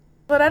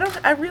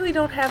But I really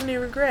don't have any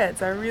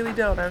regrets. I really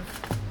don't.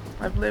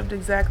 I've lived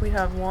exactly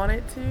how I've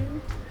wanted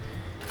to.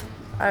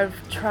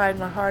 I've tried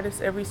my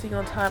hardest every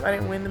single time. I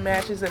didn't win the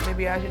matches that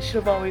maybe I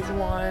should have always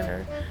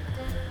won,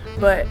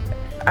 but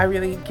I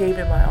really gave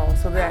it my all.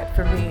 So that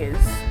for me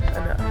is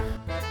enough.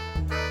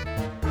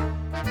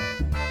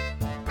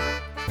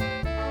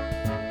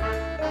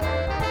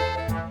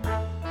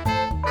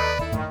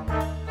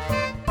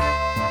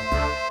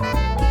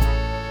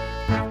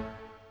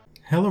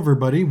 Hello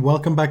everybody,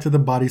 welcome back to the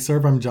Body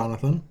Serve. I'm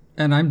Jonathan.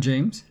 And I'm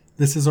James.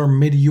 This is our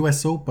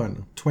mid-US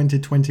Open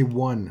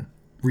 2021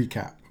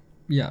 recap.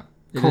 Yeah,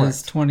 it Correct.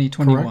 is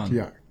 2021. Correct,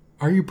 yeah.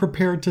 Are you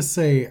prepared to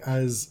say,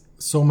 as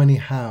so many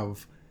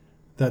have,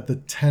 that the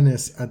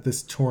tennis at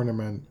this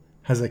tournament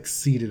has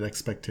exceeded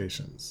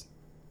expectations?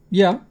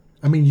 Yeah.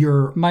 I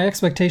mean, my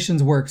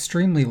expectations were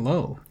extremely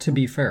low, to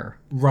be fair.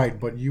 Right,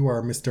 but you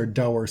are Mr.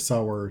 Dour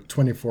Sour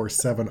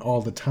 24/7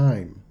 all the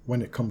time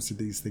when it comes to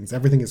these things.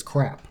 Everything is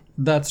crap.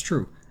 That's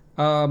true.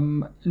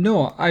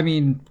 No, I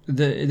mean,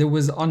 there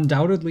was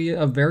undoubtedly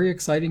a very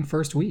exciting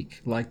first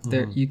week.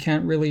 You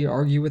can't really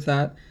argue with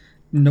that.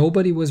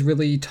 Nobody was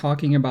really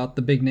talking about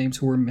the big names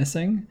who were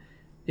missing.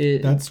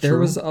 That's true. There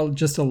was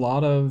just a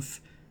lot of...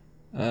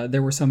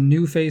 there were some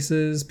new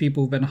faces,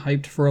 people who've been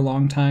hyped for a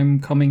long time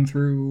coming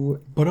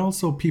through. But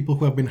also people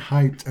who have been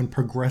hyped and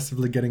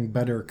progressively getting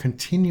better,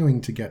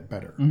 continuing to get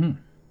better. Mm-hmm.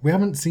 We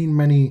haven't seen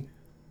many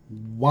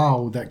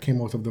wow that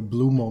came out of the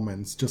blue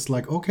moments. Just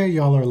like, okay,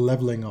 y'all are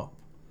leveling up.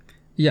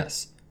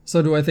 Yes.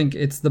 So do I think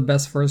it's the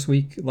best first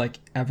week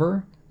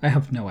ever? I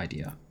have no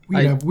idea.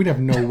 We'd have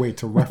no way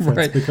to reference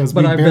right. because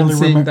but we I've barely been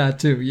seeing that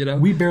too, you know?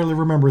 We barely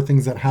remember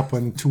things that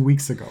happened 2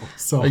 weeks ago.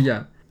 So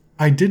yeah.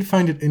 I did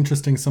find it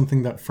interesting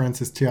something that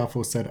Frances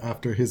Tiafoe said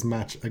after his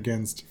match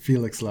against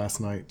Felix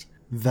last night,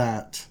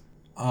 that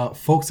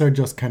folks are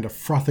just kind of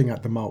frothing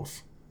at the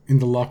mouth in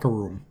the locker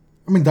room.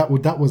 I mean,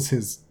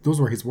 those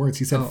were his words.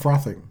 He said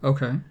frothing.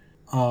 Okay.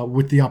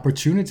 With the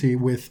opportunity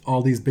with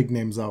all these big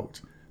names out,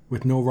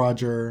 with no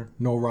Roger,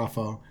 no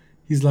Rafa,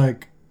 he's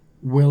like,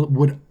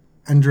 would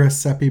Andres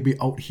Seppi be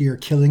out here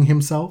killing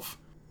himself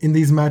in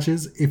these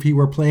matches if he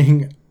were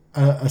playing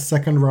a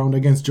second round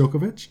against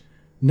Djokovic?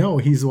 No,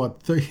 he's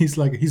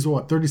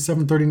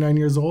 37, 39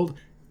 years old.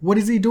 What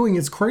is he doing?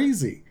 It's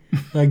crazy.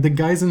 The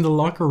guys in the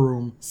locker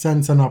room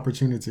sense an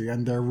opportunity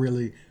and they're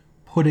really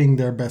putting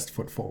their best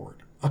foot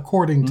forward,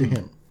 according to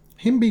him.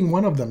 Him being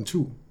one of them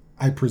too,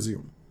 I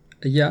presume.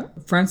 Yeah,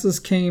 Francis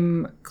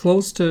came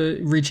close to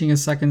reaching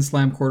his second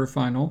slam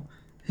quarterfinal.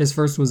 His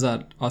first was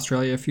at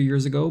Australia a few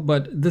years ago,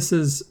 but this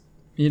is,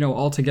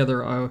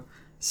 altogether a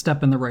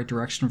step in the right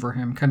direction for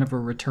him, kind of a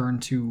return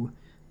to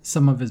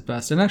some of his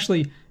best. And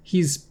actually,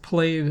 he's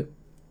played,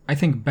 I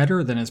think,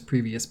 better than his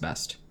previous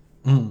best.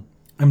 And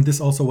this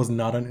also was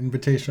not an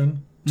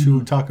invitation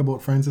to talk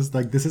about Francis.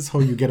 This is how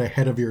you get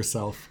ahead of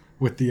yourself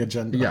with the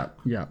agenda.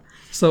 Yeah.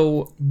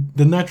 So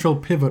the natural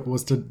pivot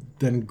was to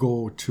then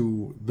go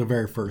to the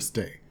very first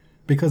day,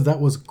 because that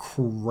was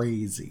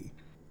crazy.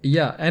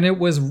 Yeah, and it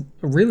was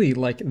really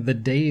the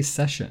day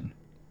session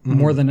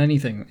more than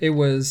anything. It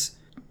was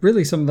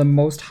really some of the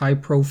most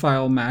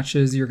high-profile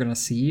matches you're going to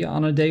see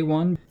on a day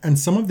one. And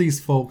some of these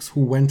folks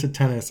who went to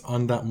tennis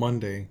on that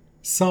Monday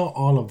saw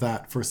all of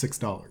that for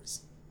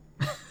 $6.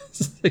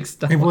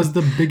 $6. It was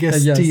the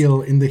biggest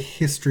steal in the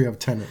history of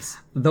tennis.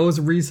 Those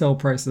resale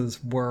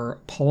prices were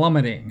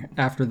plummeting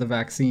after the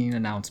vaccine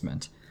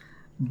announcement.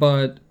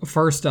 But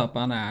first up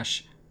on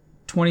Ash,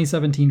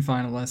 2017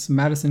 finalists,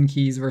 Madison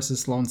Keys versus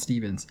Sloane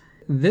Stephens.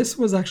 This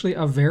was actually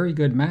a very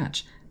good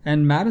match.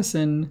 And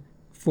Madison,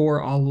 for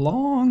a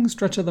long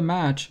stretch of the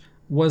match,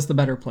 was the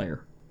better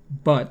player.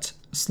 But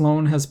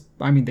Sloane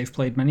they've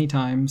played many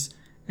times,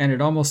 and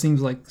it almost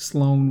seems like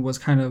Sloane was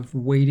kind of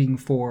waiting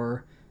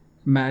for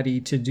Maddie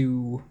to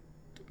do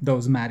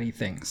those Maddie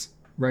things,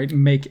 right?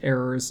 Make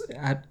errors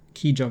at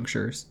key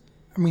junctures.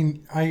 I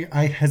mean,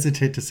 I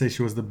hesitate to say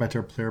she was the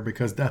better player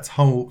because that's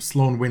how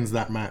Sloane wins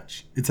that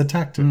match. It's a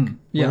tactic,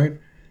 right?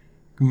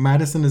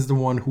 Madison is the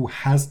one who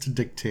has to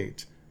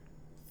dictate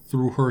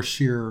through her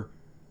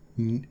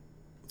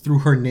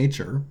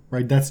nature,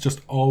 right? That's just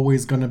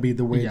always going to be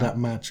the way that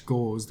match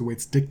goes, the way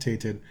it's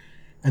dictated.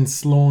 And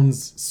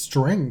Sloane's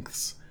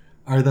strengths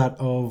are that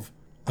of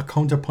a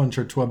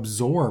counterpuncher to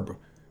absorb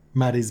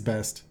Maddie's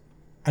best,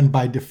 and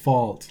by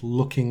default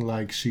looking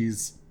like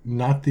she's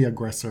not the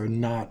aggressor,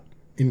 not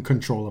in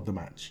control of the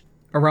match.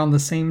 Around the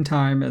same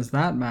time as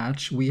that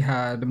match, we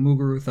had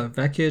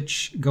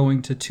Muguruza-Vekic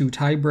going to 2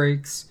 tie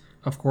breaks.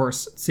 Of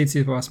course,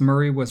 Tsitsipas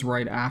Murray was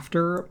right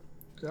after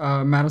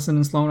Madison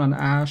and Sloane on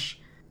Ash.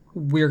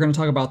 We're going to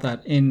talk about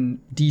that in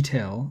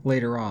detail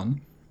later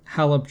on.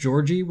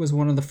 Halep-Georgie was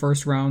one of the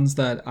first rounds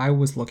that I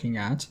was looking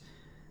at.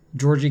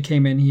 Georgie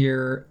came in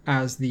here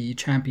as the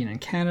champion in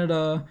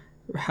Canada,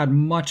 had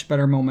much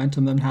better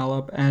momentum than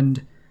Halep,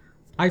 and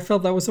I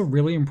felt that was a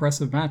really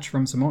impressive match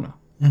from Simona.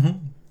 Mm-hmm.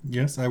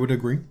 Yes, I would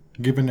agree,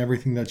 given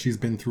everything that she's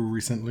been through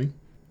recently.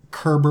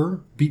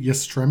 Kerber beat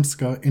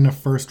Yastremska in a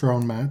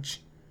first-round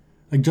match.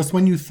 Just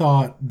when you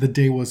thought the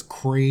day was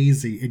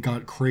crazy, it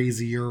got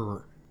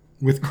crazier.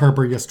 with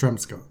Kerber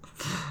Yastremska.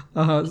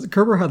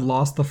 Kerber had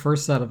lost the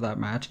first set of that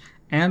match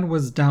and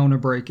was down a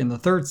break in the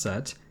third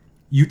set.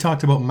 You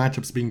talked about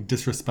matchups being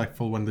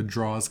disrespectful when the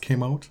draws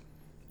came out.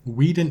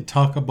 We didn't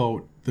talk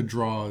about the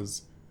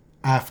draws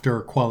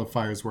after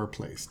qualifiers were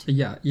placed.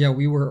 Yeah,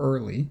 we were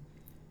early.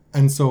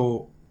 And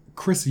so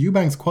Chris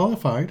Eubanks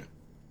qualified,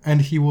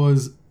 and he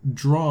was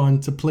drawn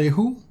to play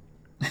who?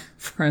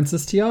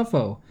 Frances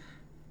Tiafoe.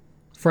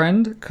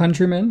 Friend,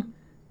 countryman,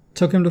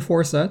 took him to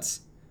 4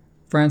 sets.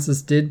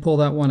 Francis did pull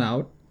that one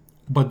out.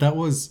 But that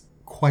was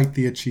quite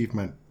the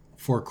achievement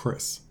for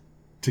Chris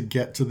to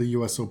get to the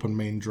US Open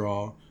main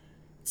draw.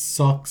 It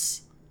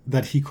sucks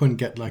that he couldn't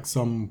get like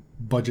some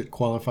budget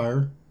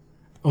qualifier.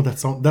 Oh, that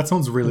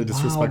sounds really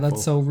disrespectful. Wow,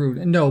 that's so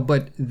rude. No,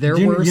 but there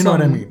were some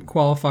what I mean?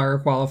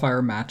 qualifier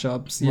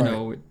matchups, you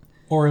know.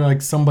 Or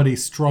like somebody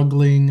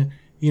struggling.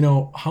 You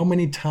know, how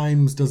many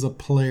times does a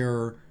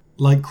player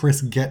like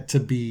Chris get to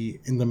be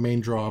in the main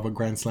draw of a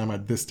Grand Slam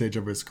at this stage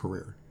of his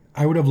career?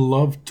 I would have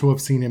loved to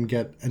have seen him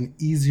get an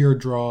easier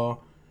draw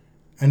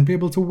and be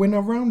able to win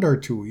a round or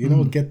two. You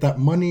know, get that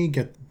money,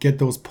 get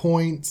those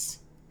points.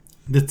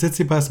 The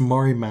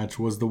Tsitsipas-Murray match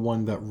was the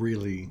one that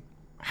really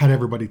had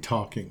everybody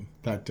talking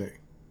that day.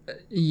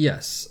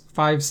 Yes,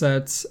 5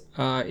 sets.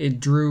 It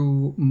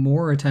drew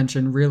more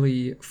attention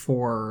really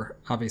for,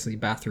 obviously,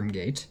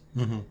 BathroomGate.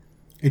 Mm-hmm.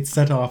 It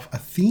set off a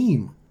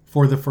theme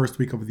for the first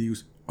week of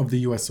the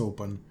US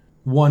Open.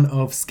 One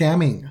of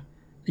scamming.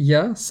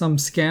 Yeah, some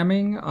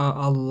scamming,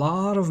 a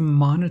lot of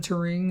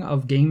monitoring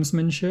of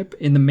gamesmanship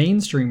in the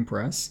mainstream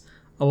press,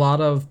 a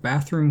lot of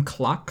bathroom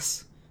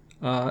clocks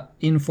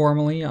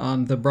informally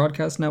on the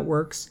broadcast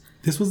networks.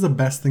 This was the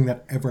best thing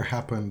that ever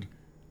happened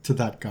to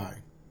that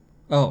guy.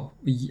 Oh,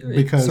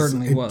 because it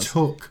certainly was.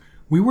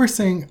 We were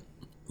saying,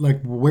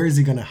 like, where is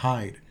he going to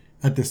hide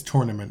at this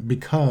tournament?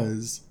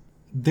 Because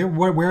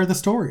where are the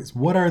stories?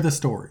 What are the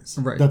stories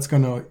that's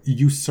going to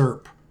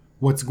usurp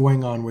what's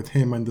going on with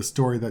him and the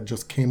story that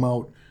just came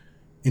out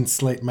in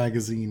Slate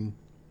magazine?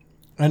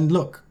 And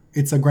look,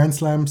 it's a Grand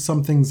Slam.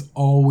 Something's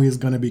always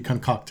going to be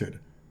concocted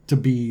to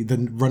be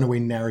the runaway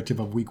narrative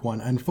of week one.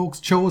 And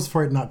folks chose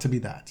for it not to be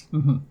that.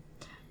 Mm-hmm.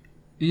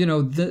 You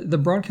know, the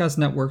broadcast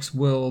networks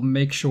will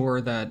make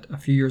sure that a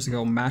few years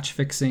ago, match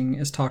fixing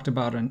is talked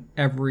about in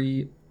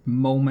every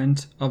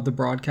moment of the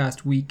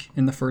broadcast week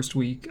in the first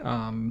week.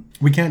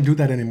 We can't do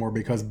that anymore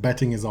because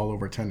betting is all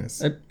over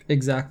tennis.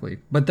 Exactly.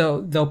 But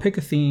they'll pick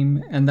a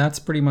theme, and that's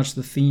pretty much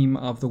the theme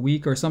of the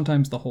week, or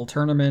sometimes the whole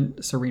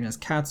tournament, Serena's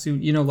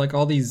catsuit, you know, like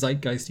all these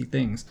zeitgeisty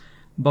things.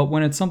 But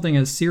when it's something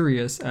as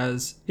serious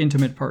as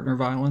intimate partner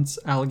violence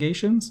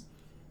allegations,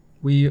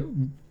 we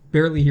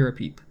barely hear a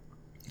peep.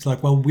 It's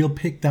like, well, we'll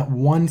pick that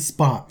one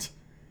spot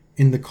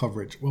in the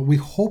coverage. Well, we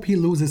hope he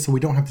loses so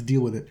we don't have to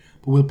deal with it.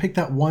 But we'll pick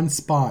that one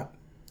spot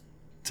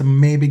to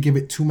maybe give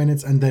it 2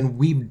 minutes, and then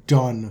we've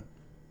done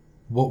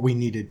what we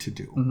needed to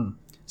do. Mm-hmm.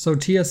 So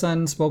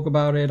TSN spoke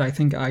about it. I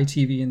think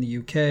ITV in the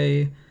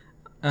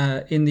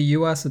UK. In the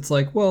US, it's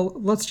like, well,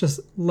 let's just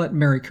let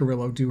Mary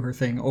Carrillo do her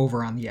thing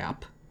over on the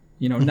app.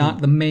 You know,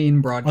 not the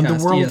main broadcast on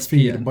the world ESPN.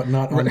 feed, but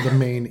not on the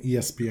main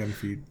ESPN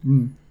feed.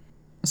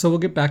 So we'll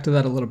get back to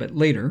that a little bit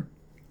later.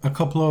 A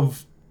couple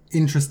of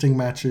interesting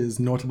matches,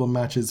 notable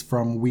matches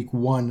from week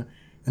one,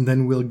 and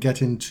then we'll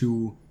get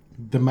into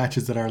the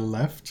matches that are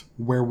left,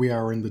 where we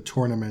are in the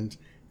tournament,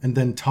 and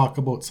then talk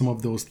about some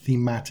of those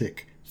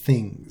thematic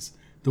things,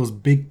 those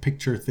big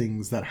picture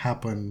things that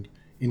happened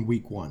in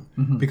week one.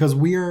 Mm-hmm. Because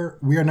we are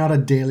not a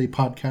daily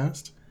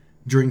podcast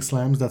during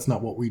slams. That's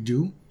not what we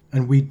do.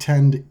 And we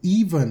tend,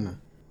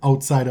 even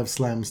outside of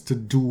slams, to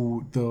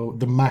do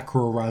the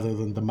macro rather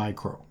than the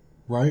micro,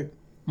 right?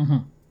 Mm-hmm.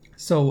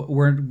 So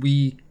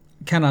we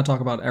cannot talk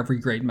about every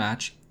great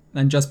match.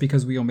 And just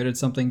because we omitted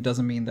something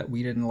doesn't mean that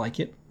we didn't like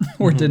it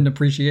or didn't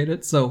appreciate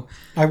it. So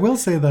I will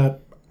say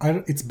that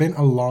it's been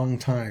a long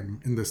time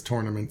in this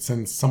tournament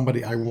since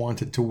somebody I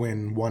wanted to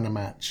won a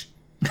match.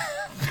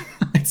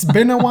 It's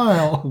been a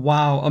while.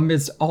 Wow,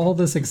 amidst all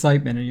this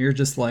excitement, and you're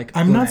just like...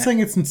 I'm not saying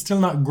it's still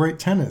not great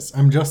tennis.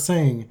 I'm just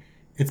saying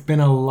it's been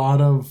a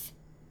lot of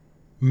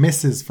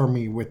misses for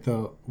me with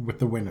the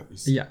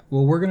winners. Yeah,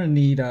 well, we're going to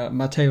need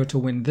Matteo to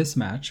win this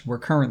match we're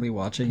currently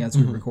watching as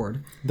we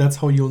record. That's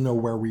how you'll know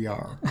where we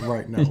are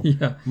right now.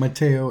 Yeah.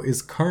 Matteo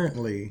is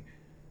currently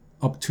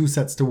up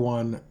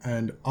 2-1,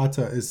 and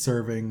Otta is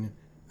serving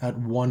at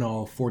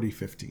 1-all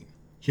 40-15.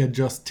 He had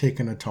just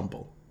taken a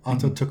tumble.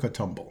 Otta took a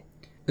tumble.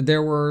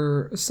 There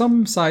were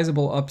some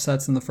sizable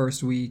upsets in the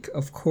first week.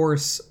 Of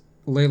course,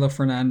 Leylah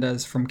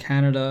Fernandez from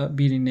Canada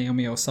beating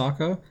Naomi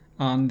Osaka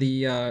on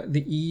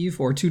the eve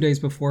or 2 days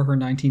before her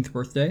 19th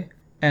birthday.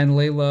 And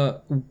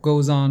Leylah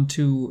goes on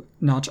to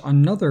notch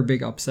another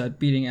big upset,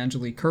 beating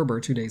Angelique Kerber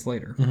 2 days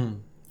later.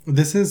 Mm-hmm.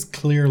 This is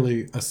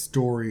clearly a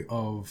story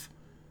of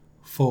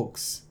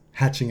folks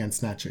hatching and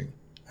snatching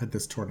at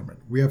this tournament.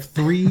 We have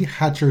 3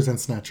 hatchers and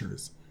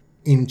snatchers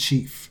in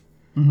chief.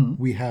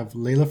 Mm-hmm. We have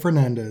Leylah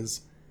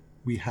Fernandez,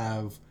 we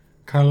have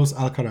Carlos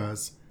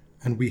Alcaraz,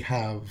 and we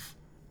have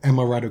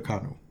Emma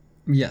Raducanu.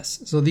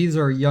 Yes, so these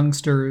are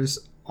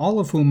youngsters, all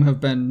of whom have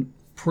been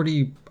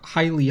pretty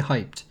highly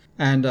hyped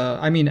And,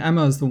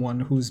 Emma is the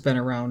one who's been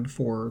around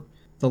for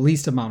the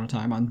least amount of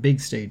time on big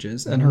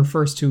stages, and her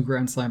first 2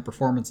 Grand Slam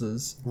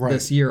performances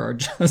this year are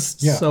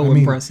just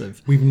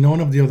impressive. We've known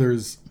of the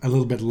others a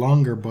little bit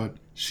longer, but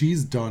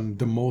she's done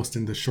the most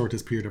in the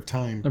shortest period of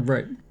time.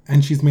 Right.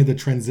 And she's made the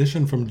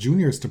transition from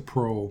juniors to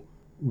pro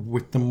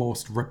with the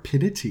most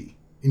rapidity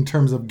in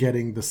terms of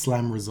getting the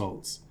slam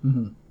results.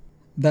 Mm-hmm.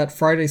 That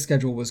Friday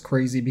schedule was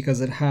crazy because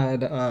it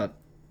had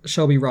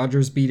Shelby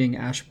Rogers beating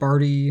Ash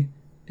Barty.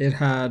 It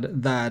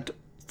had that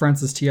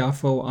Frances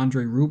Tiafoe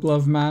Andrei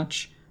Rublev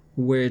match,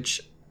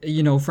 which,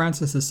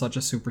 Francis is such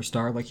a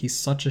superstar. Like, he's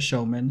such a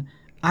showman.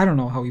 I don't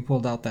know how he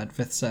pulled out that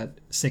 5th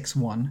set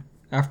 6-1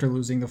 after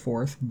losing the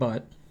 4th,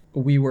 but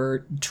we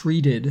were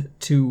treated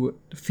to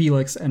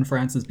Felix and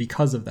Francis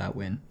because of that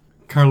win.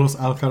 Carlos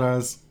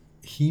Alcaraz,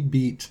 he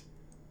beat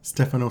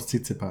Stefanos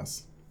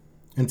Tsitsipas.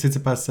 And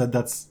Tsitsipas said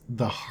that's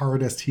the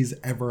hardest he's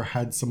ever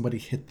had somebody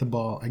hit the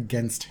ball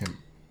against him.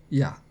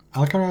 Yeah.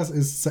 Alcaraz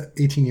is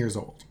 18 years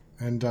old.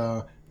 And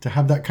to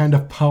have that kind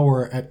of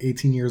power at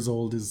 18 years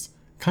old is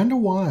kind of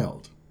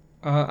wild.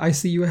 I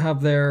see you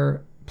have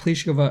there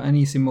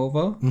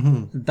Pliskova-Anisimova.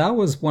 Mm-hmm. That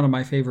was one of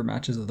my favorite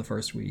matches of the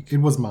first week. It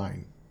was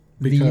mine.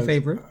 The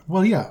favorite?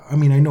 Well, yeah. I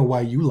mean, I know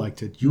why you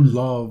liked it. You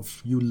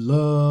love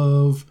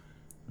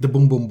the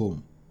boom, boom,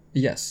 boom.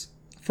 Yes.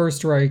 First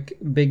strike,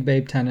 big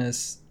babe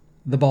tennis,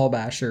 the ball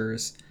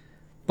bashers.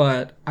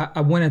 But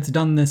when it's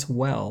done this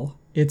well,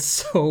 it's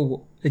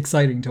so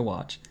exciting to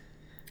watch.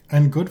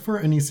 And good for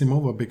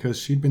Anisimova because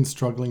she'd been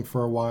struggling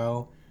for a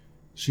while.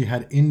 She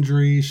had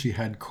injury, she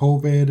had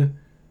COVID.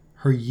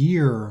 Her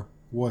year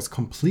was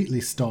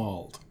completely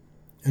stalled.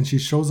 And she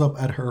shows up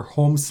at her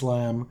home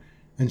slam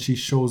and she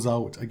shows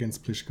out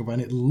against Pliskova.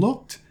 And it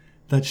looked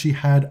that she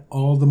had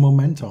all the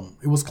momentum.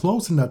 It was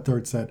close in that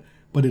 3rd set,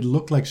 but it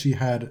looked like she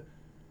had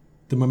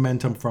the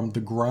momentum from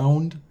the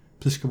ground.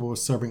 Pliskova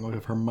was serving out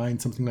of her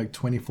mind, something like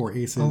 24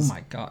 aces. Oh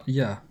my God,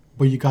 yeah.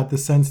 But you got the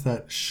sense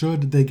that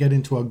should they get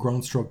into a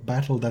ground stroke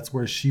battle, that's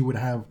where she would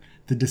have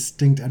the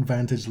distinct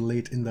advantage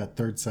late in that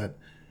 3rd set.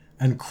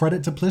 And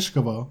credit to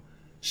Pliskova,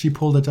 she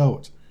pulled it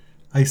out.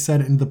 I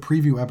said in the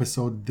preview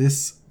episode,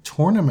 this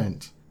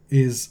tournament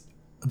is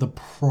the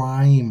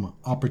prime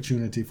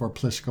opportunity for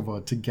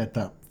Pliskova to get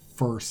that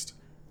first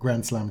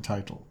Grand Slam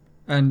title.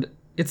 And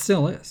it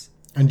still is.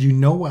 And you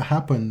know what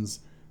happens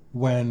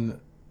when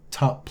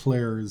top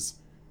players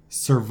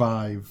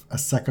survive a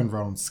 2nd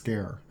round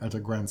scare at a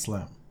Grand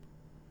Slam.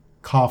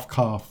 Cough,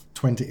 cough,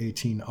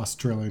 2018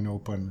 Australian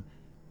Open,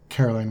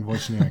 Caroline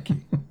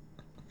Wozniacki.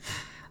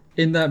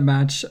 In that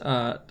match,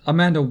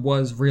 Amanda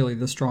was really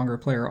the stronger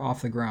player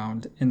off the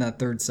ground in that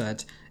 3rd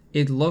set.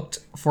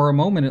 For a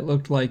moment, it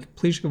looked like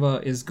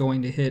Pliskova is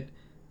going to hit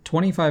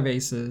 25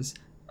 aces,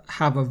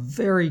 have a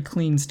very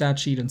clean stat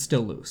sheet, and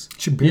still lose.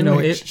 She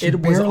barely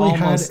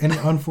had any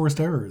unforced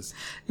errors.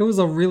 It was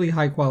a really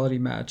high-quality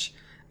match.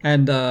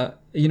 And,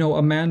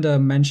 Amanda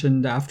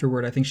mentioned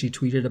afterward, I think she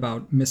tweeted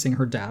about missing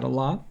her dad a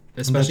lot,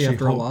 especially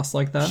after a loss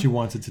like that. She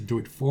wanted to do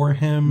it for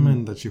him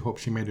and that she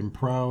hoped she made him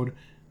proud.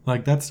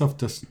 Like, that stuff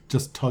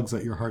just tugs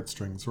at your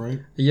heartstrings,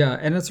 right? Yeah,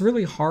 and it's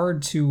really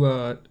hard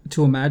to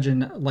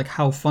imagine, like,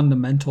 how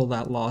fundamental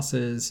that loss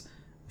is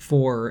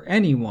for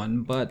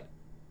anyone, but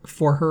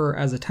for her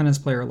as a tennis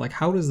player, like,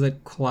 how does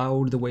that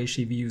cloud the way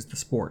she views the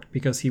sport?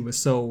 Because he was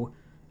so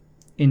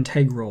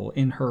integral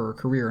in her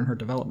career and her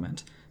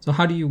development. So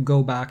how do you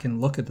go back and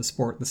look at the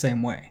sport the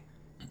same way?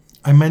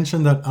 I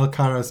mentioned that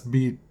Alcaraz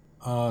beat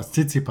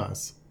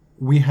Tsitsipas.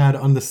 We had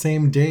on the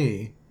same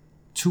day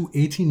 2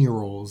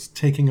 18-year-olds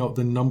taking out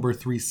the number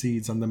 3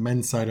 seeds on the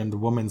men's side and the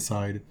women's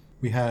side.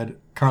 We had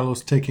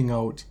Carlos taking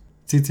out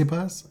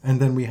Tsitsipas,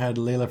 and then we had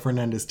Leylah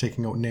Fernandez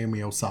taking out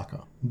Naomi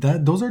Osaka.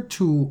 Those are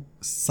 2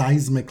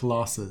 seismic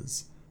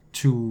losses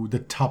to the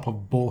top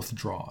of both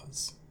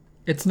draws.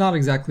 It's not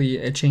exactly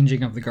a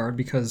changing of the guard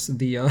because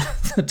the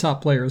the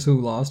top players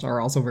who lost are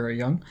also very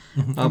young.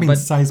 Mm-hmm. But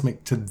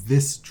seismic to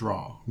this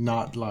draw,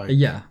 not like...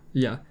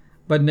 Yeah.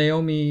 But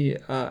Naomi,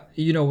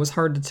 it was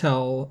hard to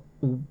tell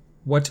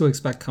what to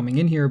expect coming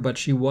in here, but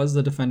she was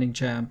the defending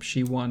champ.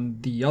 She won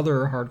the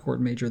other hardcourt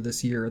major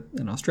this year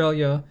in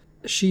Australia.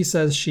 She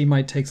says she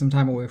might take some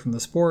time away from the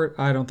sport.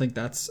 I don't think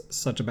that's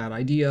such a bad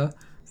idea.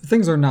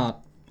 Things are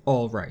not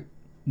all right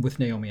with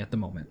Naomi at the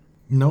moment.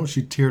 No,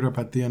 she teared up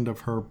at the end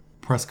of her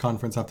press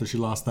conference after she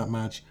lost that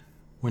match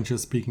when she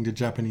was speaking to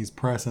Japanese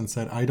press and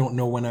said, I don't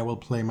know when I will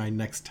play my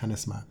next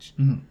tennis match.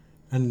 Mm-hmm.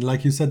 And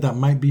like you said, that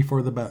might be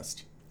for the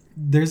best.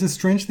 There's a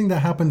strange thing that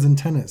happens in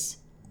tennis.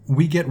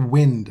 We get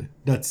wind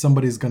that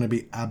somebody's going to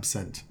be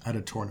absent at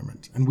a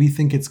tournament, and we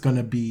think it's going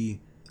to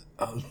be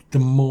the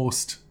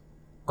most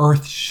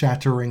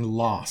earth-shattering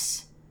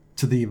loss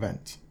to the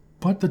event.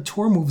 But the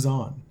tour moves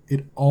on.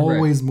 It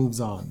always moves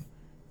on.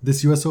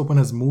 This US Open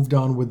has moved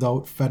on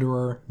without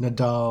Federer,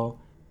 Nadal,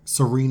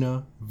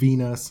 Serena,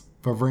 Venus,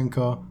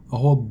 Wawrinka, a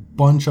whole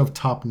bunch of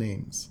top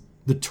names.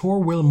 The tour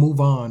will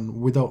move on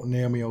without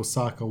Naomi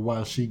Osaka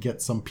while she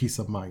gets some peace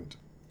of mind.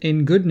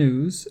 In good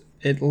news,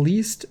 at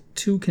least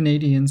 2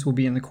 Canadians will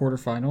be in the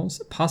quarterfinals,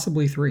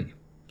 possibly 3.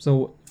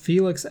 So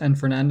Felix and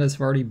Fernandez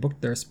have already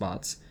booked their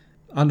spots.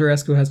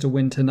 Andreescu has to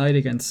win tonight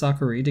against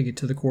Sakari to get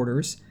to the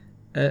quarters.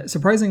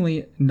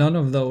 Surprisingly, none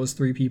of those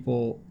three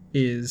people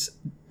is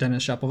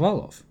Denis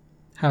Shapovalov,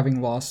 having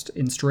lost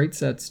in straight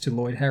sets to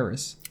Lloyd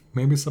Harris.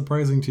 Maybe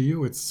surprising to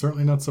you. It's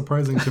certainly not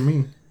surprising to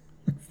me.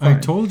 I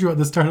told you at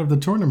the start of the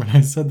tournament, I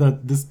said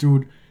that this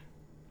dude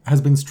has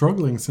been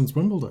struggling since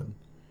Wimbledon.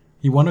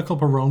 He won a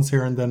couple rounds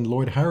here, and then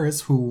Lloyd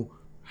Harris, who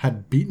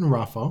had beaten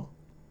Rafa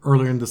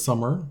earlier in the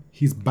summer,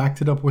 he's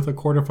backed it up with a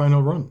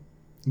quarterfinal run.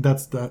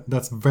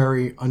 That's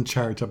very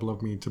uncharitable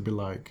of me to be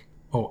like,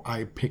 oh,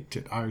 I picked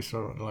it. I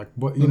sort of like,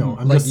 but you know,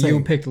 I'm like just saying.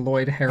 You picked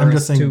Lloyd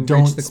Harris to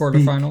reach the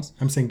quarterfinals?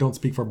 I'm saying don't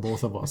speak for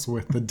both of us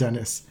with the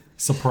Dennis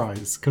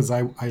surprise, because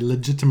I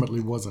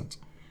legitimately wasn't.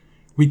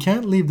 We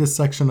can't leave this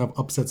section of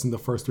upsets in the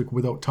first week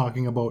without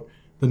talking about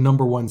the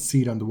number one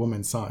seed on the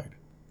women's side.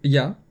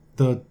 Yeah.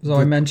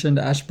 I mentioned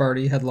Ash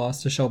Barty had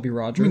lost to Shelby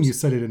Rogers. I mean, you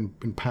said it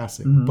in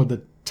passing, but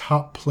the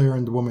top player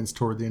in the women's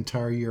tour the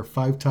entire year,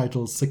 5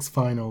 titles, 6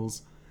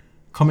 finals,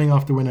 coming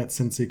off the win at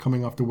Cincy,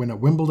 coming off the win at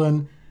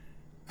Wimbledon.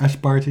 Ash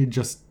Barty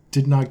just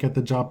did not get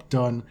the job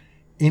done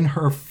in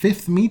her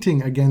 5th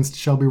meeting against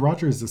Shelby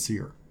Rogers this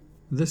year.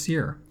 This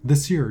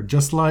year,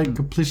 just like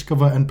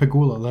Pliskova and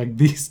Pegula. Like,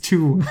 these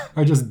two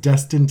are just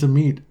destined to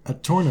meet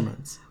at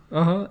tournaments.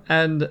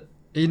 And,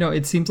 you know,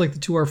 it seems like the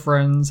two are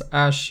friends.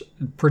 Ash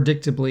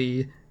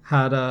predictably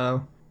had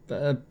a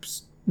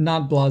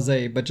not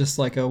blasé, but just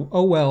like a,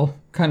 oh well,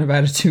 kind of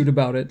attitude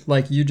about it.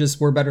 Like, you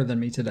just were better than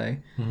me today.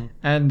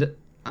 And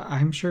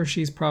I'm sure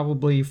she's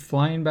probably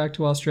flying back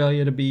to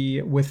Australia to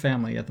be with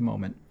family at the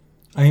moment.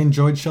 I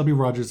enjoyed Shelby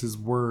Rogers'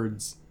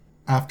 words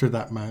after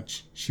that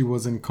match. She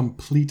was in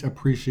complete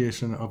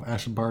appreciation of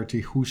Ash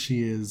Barty, who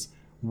she is,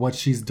 what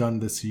she's done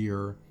this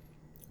year,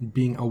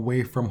 being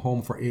away from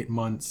home for 8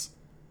 months.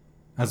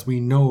 As we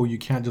know, you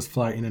can't just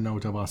fly in and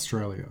out of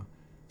Australia.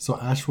 So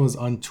Ash was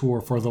on tour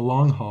for the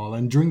long haul,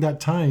 and during that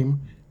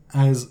time,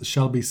 as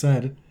Shelby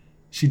said,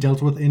 she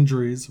dealt with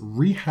injuries,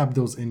 rehabbed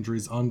those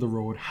injuries on the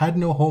road, had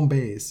no home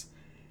base,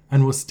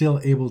 and was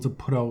still able to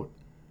put out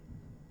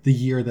the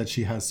year that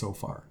she has so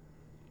far.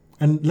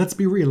 And let's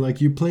be real, like,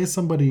 you play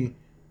somebody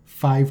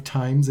 5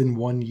 times in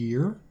 1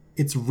 year,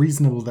 it's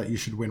reasonable that you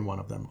should win one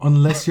of them,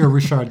 unless you're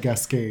Richard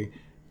Gasquet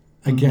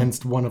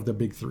against one of the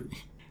big 3.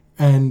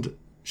 And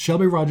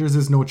Shelby Rogers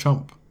is no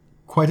chump.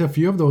 Quite a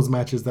few of those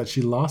matches that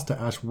she lost to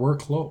Ash were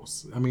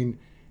close. I mean,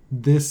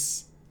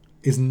 this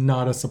is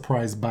not a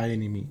surprise by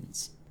any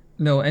means.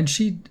 No, and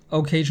she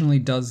occasionally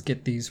does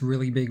get these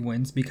really big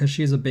wins because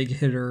she's a big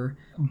hitter.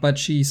 But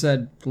she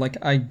said, like,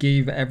 I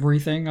gave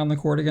everything on the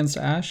court against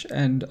Ash,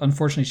 and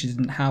unfortunately she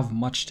didn't have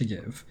much to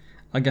give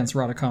against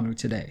Raducanu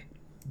today.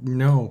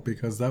 No,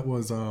 because that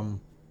was a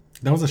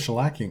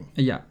shellacking.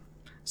 Yeah.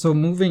 So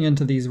moving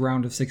into these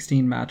round of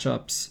 16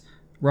 matchups,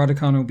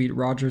 Raducanu beat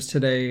Rogers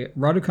today.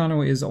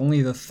 Raducanu is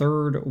only the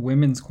 3rd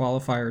women's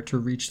qualifier to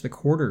reach the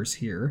quarters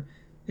here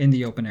in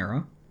the Open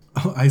era.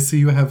 Oh, I see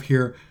you have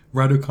here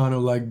Raducanu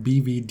like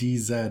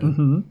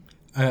BVDZ.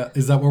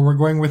 Is that what we're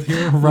going with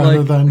here,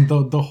 rather than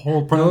the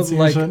whole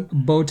pronunciation?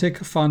 Like Botic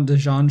van de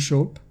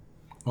Zandschulp.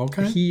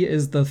 Okay. He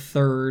is the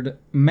 3rd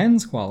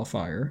men's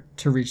qualifier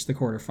to reach the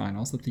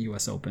quarterfinals at the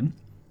U.S. Open.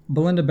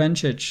 Belinda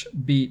Bencic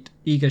beat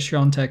Iga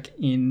Świątek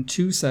in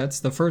 2 sets.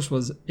 The first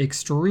was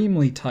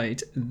extremely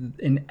tight,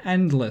 an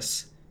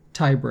endless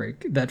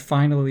tiebreak that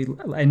finally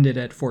ended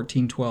at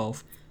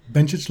 14-12.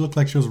 Bencic looked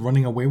like she was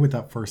running away with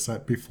that first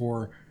set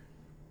before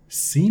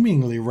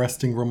seemingly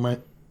wresting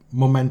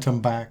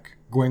momentum back,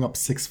 going up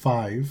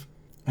 6-5,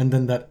 and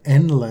then that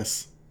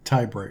endless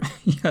tiebreak.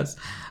 Yes.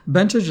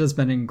 Bencic has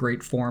been in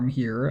great form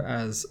here,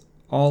 as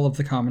all of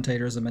the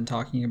commentators have been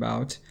talking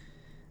about.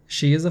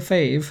 She is a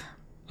fave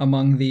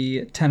among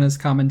the tennis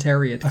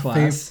commentariat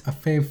class. A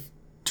fave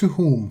to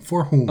whom?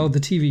 For whom? Oh, the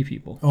TV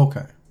people.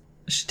 Okay.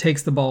 She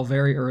takes the ball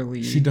very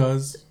early. She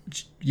does.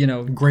 You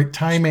know, great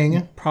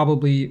timing.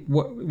 Probably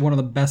one of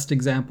the best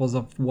examples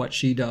of what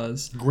she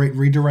does. Great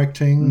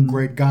redirecting,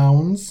 great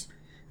gowns,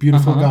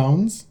 beautiful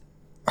gowns.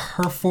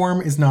 Her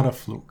form is not a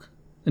fluke.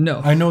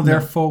 No. I know there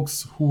are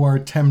folks who are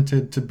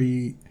tempted to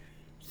be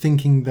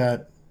thinking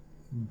that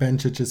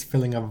Bencic is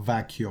filling a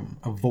vacuum,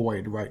 a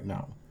void right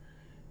now.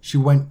 She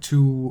went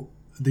to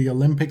the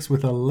Olympics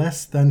with a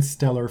less than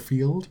stellar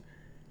field,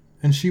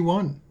 and she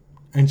won.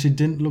 And she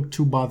didn't look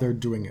too bothered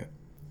doing it.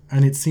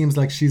 And it seems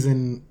like she's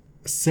in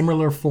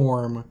similar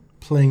form,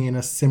 playing in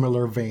a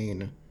similar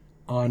vein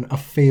on a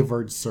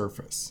favored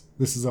surface.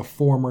 This is a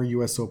former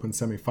US Open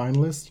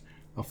semifinalist,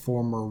 a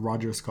former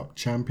Rogers Cup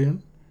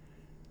champion.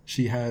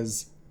 She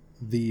has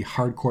the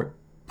hardcourt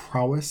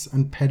prowess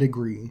and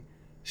pedigree.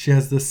 She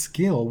has the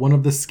skill. One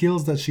of the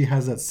skills that she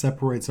has that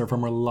separates her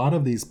from a lot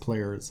of these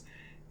players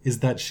is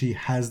that she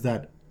has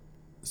that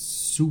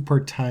super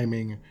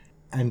timing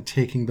and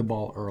taking the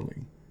ball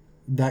early.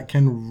 That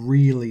can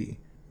really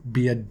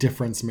be a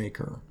difference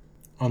maker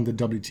on the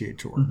WTA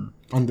Tour,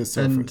 on this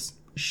surface.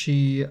 And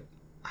she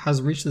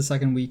has reached the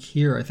second week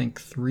here, I think,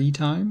 3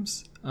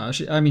 times.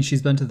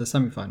 She's been to the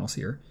semifinals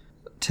here.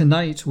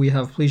 Tonight, we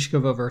have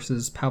Pliskova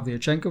versus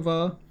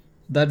Pavlyuchenkova.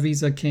 That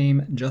visa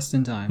came just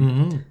in time.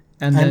 Mm-hmm.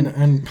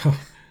 And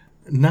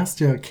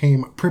Nastya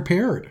came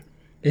prepared.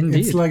 Indeed.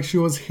 It's like she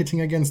was hitting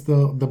against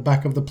the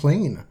back of the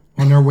plane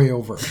on her way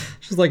over.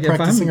 She's like,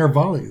 practicing her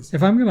volleys.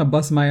 If I'm going to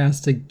bust my ass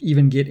to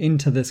even get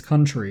into this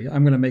country,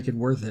 I'm going to make it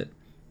worth it.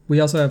 We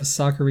also have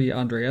Sakari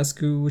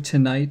Andreescu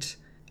tonight.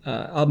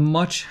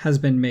 Much has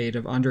been made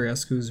of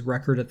Andreescu's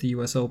record at the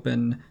U.S.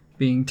 Open,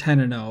 being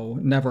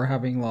 10-0, never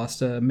having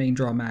lost a main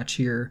draw match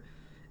here.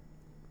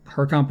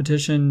 Her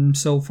competition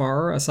so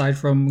far, aside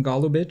from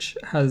Golubic,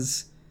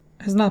 has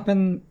not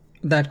been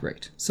that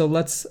great. So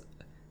let's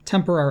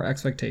temper our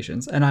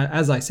expectations. And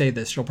as I say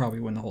this, she'll probably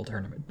win the whole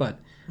tournament. But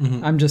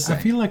I'm just saying.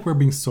 I feel like we're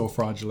being so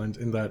fraudulent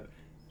in that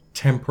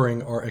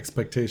tempering our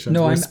expectations.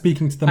 No, we're I'm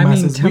speaking to the I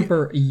masses. mean,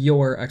 temper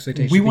your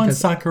expectations. We want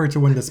Sakura to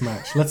win this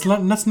match. Let's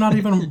not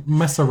even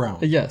mess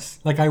around. Yes.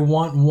 Like, I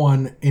want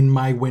one in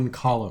my win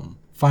column.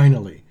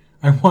 Finally.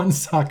 I want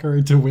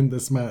Sakura to win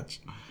this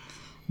match.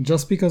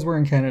 Just because we're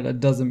in Canada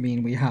doesn't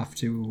mean we have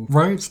to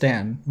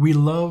stand. We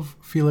love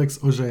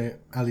Félix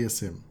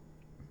Auger-Aliassime.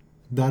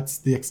 That's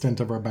the extent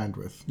of our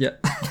bandwidth. Yeah.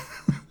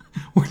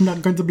 We're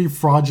not going to be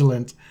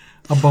fraudulent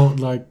about,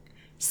 like,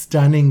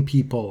 standing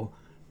people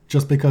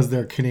just because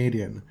they're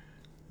Canadian.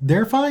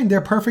 They're fine.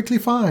 They're perfectly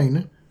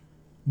fine.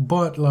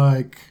 But,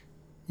 like,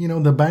 the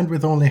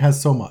bandwidth only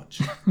has so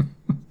much.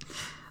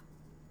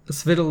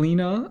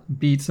 Svitolina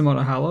beat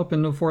Simona Halep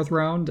in the fourth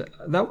round.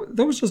 That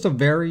was just a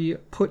very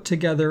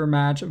put-together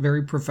match,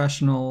 very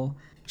professional.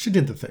 She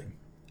did the thing.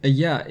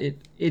 Yeah,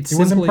 it was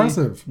simply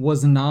impressive.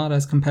 Was not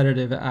as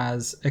competitive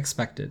as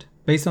expected.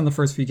 Based on the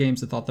first few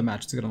games, I thought the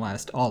match was going to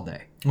last all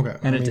day. Okay,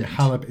 and it didn't.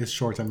 Halep is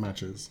short on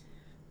matches.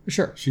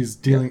 Sure. She has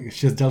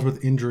dealt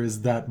with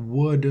injuries that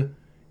would,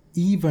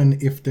 even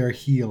if they're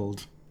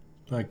healed,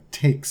 like,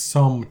 take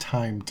some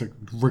time to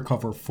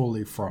recover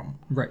fully from.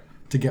 Right.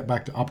 To get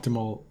back to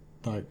optimal,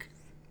 like,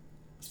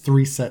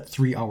 3-set,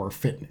 3-hour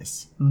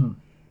fitness. Mm-hmm.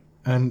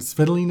 And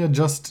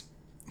Svitolina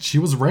she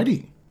was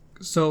ready.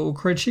 So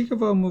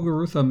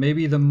Krejcikova-Muguruza may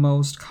be the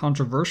most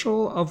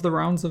controversial of the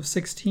rounds of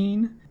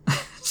 16.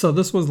 So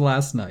this was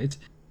last night.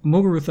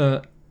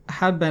 Muguruza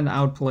had been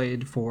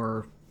outplayed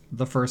for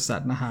the first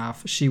set and a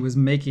half. She was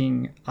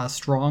making a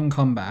strong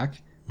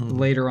comeback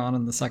later on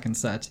in the second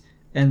set.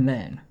 And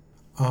then...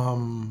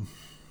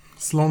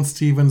 Sloane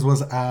Stephens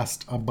was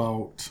asked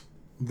about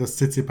the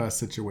Tsitsipas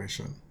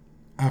situation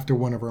after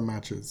one of her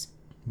matches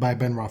by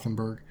Ben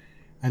Rothenberg.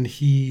 And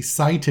he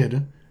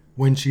cited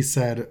when she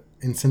said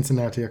in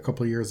Cincinnati a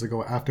couple of years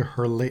ago after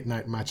her late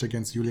night match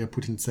against Yulia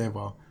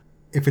Putintseva,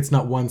 if it's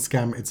not one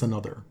scam, it's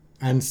another.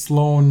 And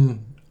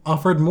Sloane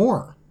offered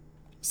more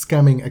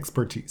scamming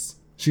expertise.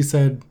 She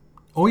said,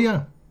 oh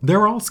yeah,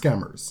 they're all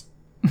scammers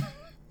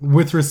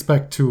with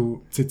respect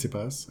to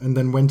Tsitsipas, and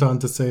then went on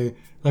to say,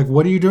 like,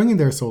 what are you doing in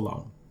there so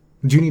long?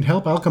 Do you need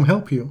help? I'll come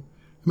help you.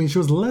 I mean, she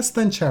was less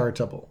than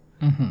charitable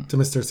to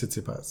Mr.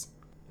 Tsitsipas.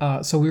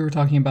 So we were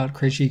talking about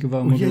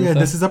Krejcikova-Muguruza. Yeah,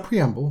 this is a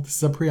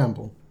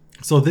preamble.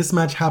 So this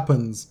match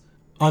happens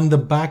on the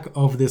back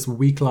of this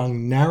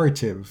week-long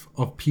narrative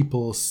of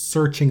people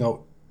searching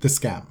out the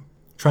scam,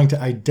 trying to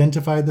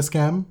identify the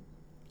scam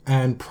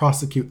and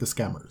prosecute the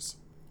scammers.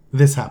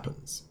 This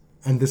happens.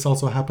 And this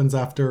also happens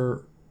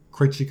after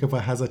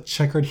Krejcikova has a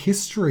checkered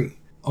history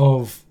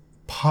of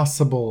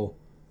possible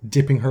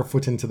dipping her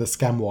foot into the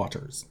scam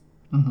waters.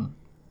 Mm-hmm.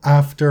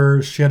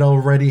 After she had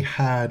already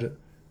had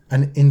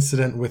an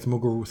incident with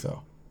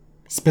Muguruza,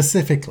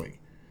 specifically.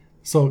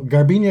 So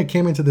Garbiñe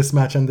came into this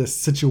match and this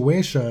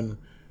situation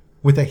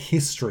with a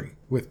history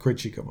with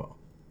Krejcikova.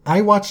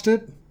 I watched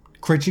it.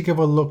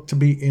 Krejcikova looked to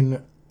be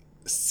in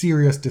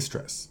serious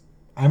distress.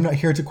 I'm not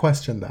here to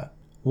question that.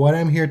 What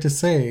I'm here to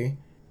say,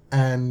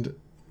 and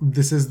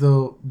this is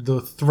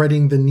the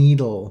threading the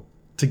needle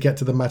to get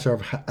to the matter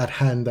at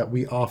hand that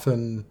we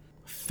often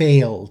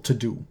fail to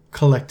do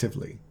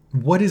collectively.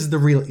 What is the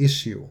real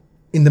issue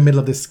in the middle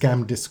of this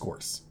scam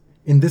discourse?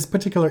 In this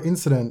particular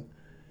incident,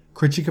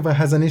 Krejcikova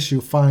has an issue,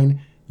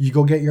 fine, you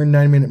go get your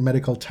 9-minute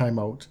medical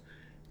timeout.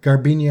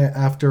 Garbiñe,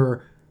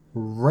 after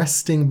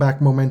wresting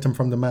back momentum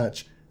from the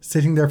match,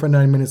 sitting there for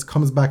 9 minutes,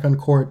 comes back on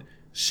court,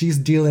 she's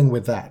dealing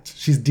with that.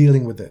 She's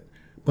dealing with it.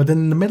 But then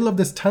in the middle of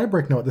this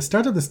tiebreak now, at the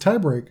start of this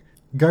tiebreak,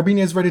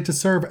 Garbiñe is ready to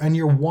serve and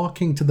you're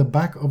walking to the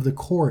back of the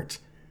court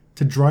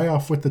to dry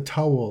off with the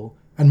towel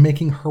and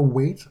making her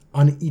wait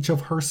on each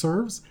of her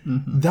serves.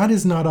 Mm-hmm. That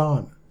is not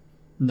on.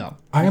 No.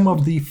 I am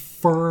of the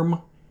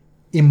firm,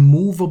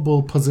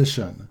 immovable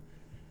position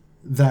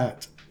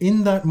that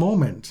in that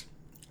moment,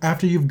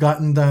 after you've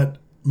gotten that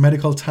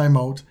medical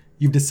timeout,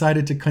 you've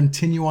decided to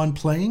continue on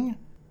playing.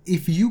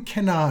 If you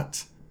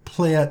cannot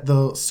play at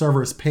the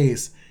server's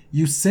pace,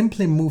 you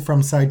simply move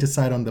from side to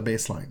side on the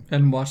baseline.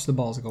 And watch the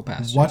balls go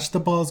past you. Watch the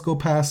balls go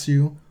past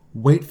you.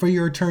 Wait for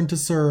your turn to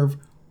serve.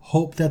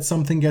 Hope that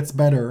something gets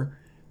better.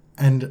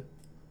 And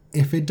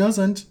if it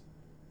doesn't,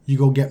 you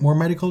go get more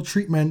medical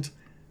treatment.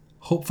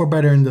 Hope for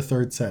better in the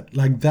third set.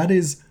 Like, that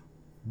is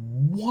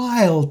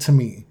wild to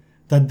me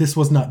that this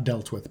was not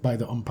dealt with by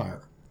the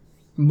umpire.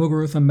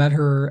 Muguruza met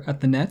her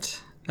at the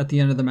net at the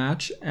end of the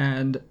match,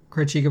 and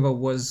Krejcikova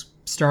was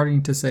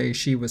starting to say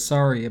she was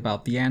sorry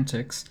about the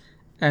antics,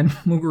 and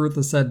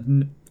Muguruza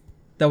said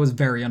that was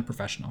very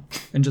unprofessional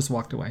and just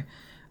walked away.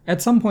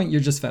 At some point,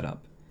 you're just fed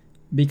up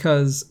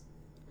because,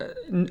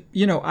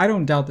 I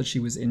don't doubt that she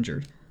was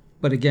injured.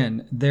 But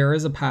again, there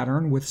is a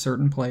pattern with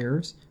certain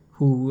players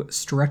who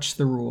stretch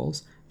the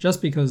rules.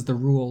 Just because the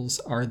rules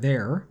are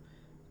there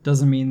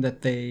doesn't mean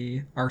that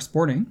they are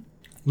sporting.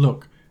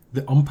 Look,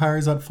 the umpire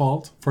is at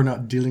fault for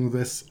not dealing with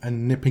this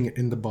and nipping it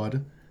in the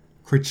bud.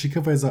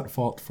 Krejcikova is at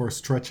fault for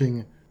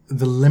stretching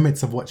the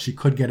limits of what she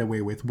could get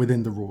away with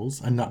within the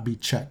rules and not be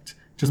checked.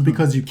 Just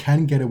because you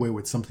can get away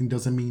with something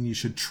doesn't mean you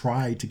should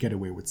try to get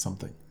away with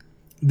something.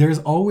 There's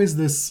always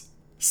this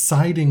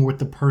siding with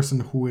the person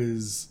who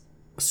is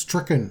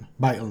stricken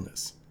by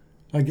illness.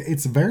 Like,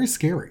 it's very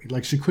scary.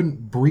 Like, she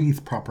couldn't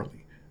breathe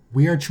properly.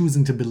 We are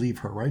choosing to believe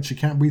her, right? She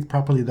can't breathe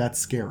properly. That's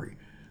scary.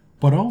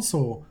 But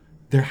also,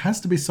 there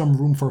has to be some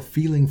room for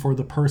feeling for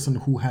the person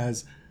who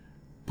has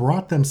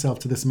brought themselves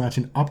to this match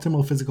in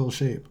optimal physical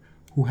shape,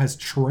 who has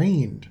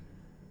trained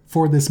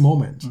for this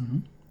moment.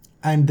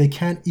 And they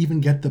can't even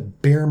get the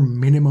bare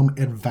minimum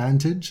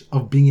advantage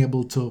of being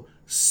able to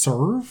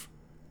serve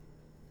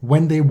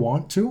when they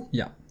want to.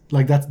 Yeah.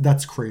 Like,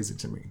 that's crazy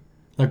to me.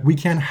 Like, we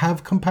can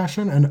have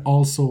compassion and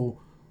also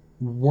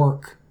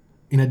work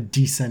in a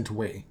decent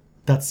way.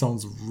 That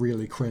sounds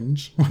really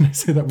cringe when I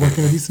say that, work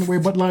in a decent way.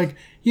 But, like,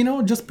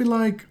 just be,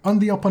 like, on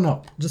the up and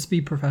up. Just be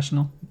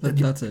professional.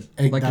 That's it.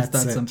 Like, it's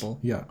that simple.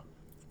 Yeah.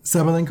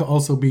 Sabalenka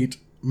also beat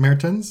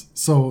Mertens.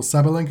 So,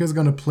 Sabalenka is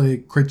going to play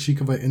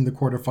Krejcikova in the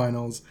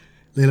quarterfinals.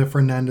 Leylah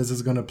Fernandez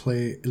is going to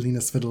play Elina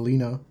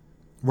Svitolina.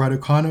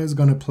 Raducanu is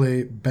going to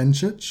play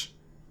Bencic.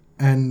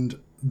 And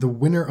the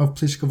winner of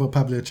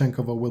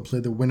Pliskova-Pavlyuchenkova will play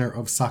the winner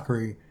of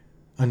Sakkari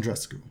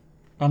Andreescu.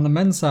 On the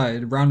men's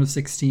side, round of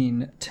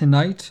 16,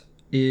 tonight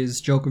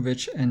is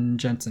Djokovic and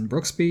Jenson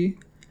Brooksby.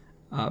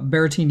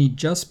 Berrettini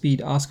just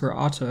beat Oscar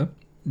Otte.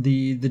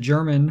 The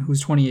German,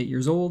 who's 28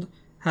 years old,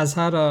 has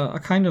had a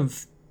kind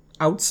of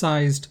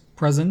outsized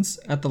presence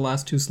at the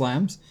last two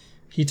slams.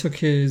 He took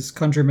his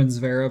countryman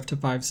Zverev to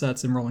 5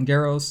 sets in Roland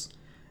Garros.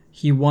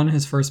 He won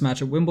his first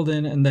match at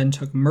Wimbledon and then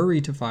took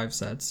Murray to 5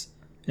 sets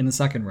in the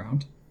second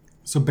round.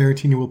 So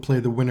Berrettini will play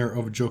the winner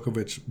of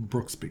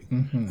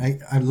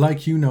Djokovic-Brooksby. I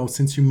like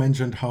since you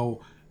mentioned how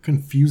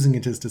confusing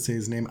it is to say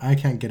his name, I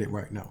can't get it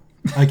right now.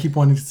 I keep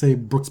wanting to say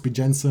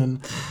Brooksby-Jensen,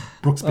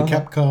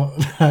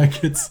 Brooksby-Kepka.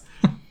 Like, it's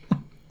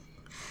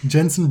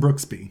Jenson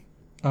Brooksby.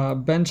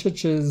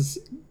 Bencic's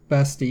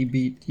bestie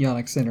beat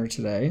Jannik Sinner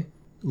today.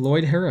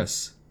 Lloyd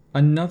Harris,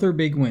 another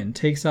big win,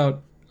 takes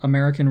out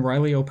American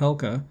Riley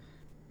Opelka.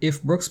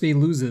 If Brooksby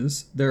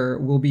loses, there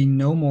will be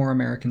no more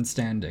Americans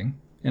standing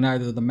in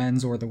either the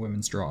men's or the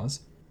women's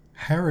draws.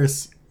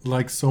 Harris,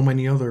 like so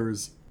many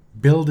others,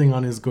 building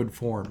on his good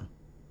form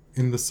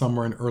in the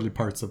summer and early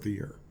parts of the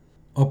year.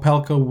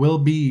 Opelka will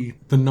be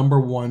the number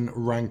 1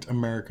 ranked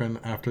American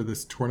after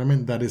this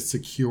tournament. That is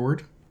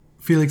secured.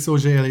 Felix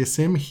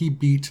Auger-Aliassime, he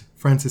beat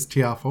Francis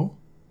Tiafoe,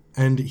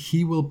 and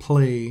he will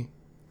play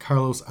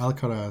Carlos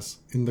Alcaraz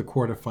in the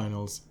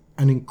quarterfinals.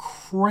 An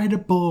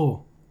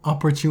incredible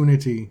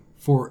opportunity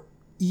for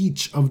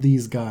each of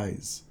these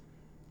guys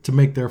to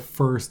make their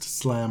first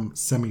slam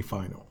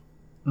semifinal.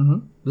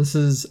 This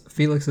is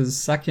Felix's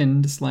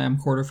second slam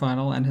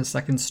quarterfinal and his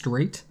second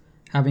straight,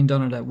 having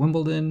done it at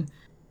Wimbledon.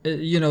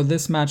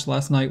 This match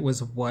last night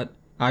was what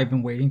I've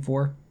been waiting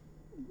for.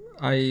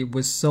 I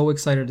was so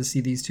excited to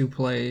see these two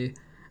play.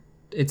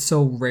 It's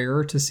so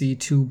rare to see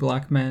two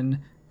black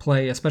men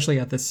play, especially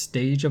at this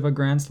stage of a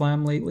Grand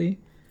Slam lately.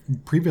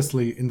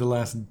 Previously, in the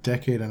last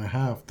decade and a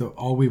half,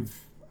 all we've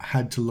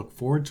had to look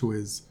forward to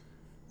is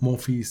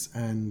Monfils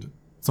and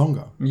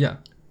Tsonga. Yeah.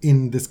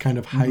 In this kind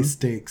of high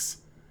stakes,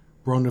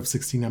 round of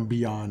 16 and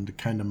beyond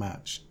kind of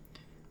match.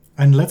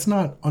 And let's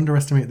not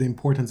underestimate the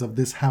importance of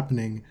this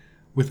happening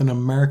with an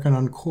American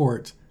on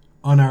court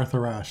on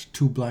Arthur Ashe,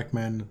 2 black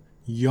men,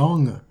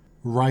 young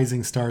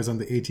rising stars on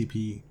the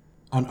ATP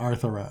on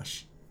Arthur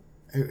Ashe.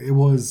 It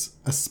was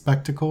a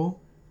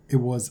spectacle. It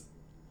was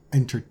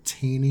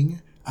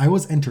entertaining. I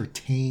was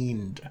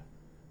entertained,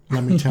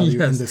 let me tell you,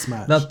 yes, in this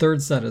match. That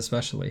third set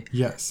especially.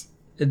 Yes.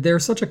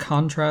 There's such a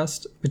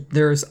contrast, but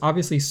there's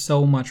obviously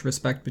so much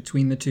respect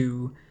between the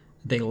two.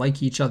 They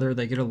like each other,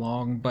 they get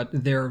along, but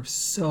they're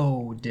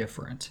so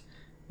different.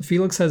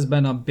 Felix has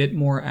been a bit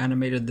more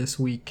animated this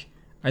week.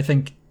 I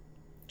think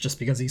just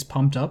because he's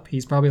pumped up.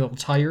 He's probably a little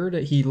tired.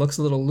 He looks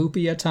a little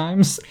loopy at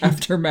times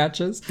after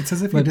matches. It's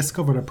as if he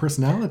discovered a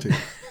personality.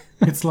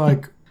 It's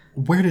like,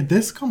 where did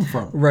this come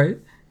from? Right.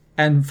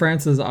 And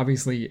Francis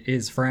obviously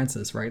is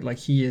Francis, right? Like,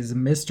 he is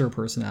Mr.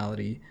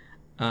 Personality.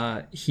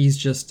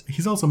 He's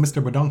also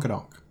Mr.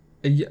 Badonkadonk.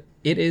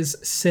 It is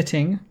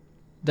sitting,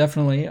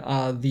 definitely.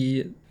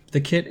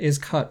 The kit is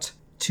cut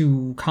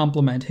to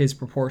complement his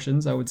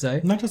proportions, I would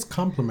say. Not just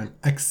complement,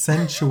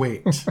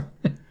 accentuate.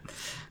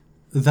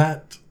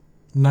 That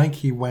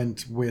Nike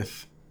went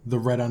with the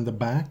red on the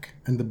back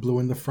and the blue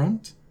in the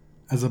front,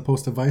 as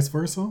opposed to vice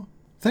versa.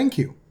 Thank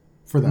you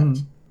for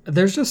that.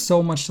 There's just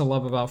so much to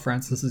love about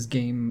Francis's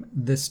game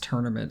this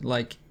tournament.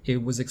 Like,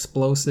 it was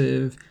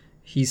explosive.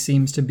 He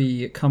seems to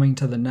be coming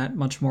to the net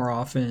much more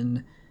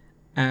often,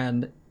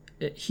 and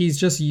he's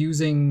just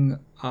using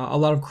a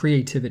lot of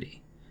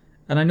creativity.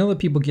 And I know that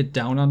people get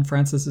down on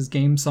Francis's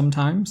game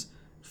sometimes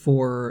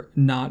for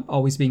not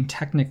always being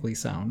technically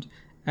sound.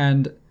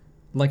 And,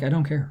 like, I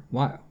don't care.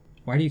 Why?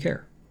 Why do you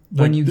care?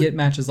 When you get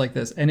matches like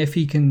this. And if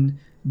he can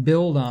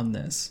build on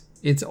this,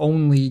 it's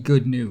only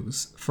good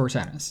news for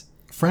tennis.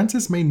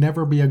 Francis may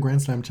never be a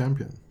Grand Slam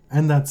champion,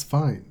 and that's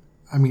fine.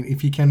 I mean,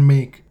 if he can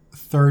make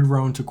third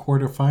round to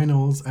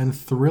quarterfinals and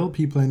thrill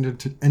people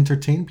and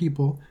entertain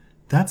people,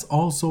 that's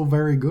also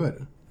very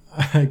good.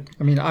 I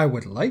mean, I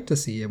would like to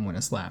see him win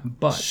a slam,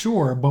 but...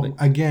 Sure, but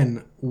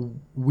again,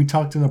 we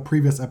talked in a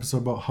previous episode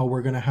about how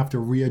we're going to have to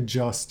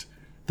readjust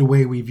the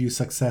way we view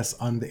success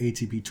on the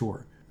ATP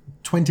Tour.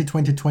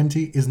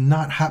 2020 is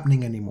not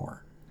happening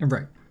anymore.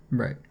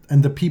 Right.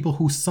 And the people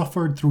who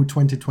suffered through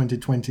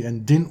 2020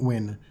 and didn't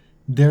win,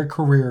 their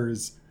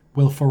careers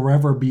will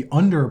forever be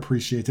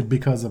underappreciated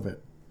because of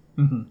it.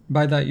 Mm-hmm.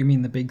 By that, you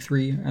mean the big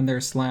three and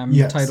their slam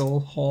title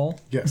haul?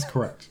 Yes,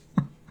 correct.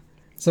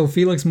 So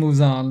Felix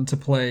moves on to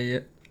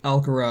play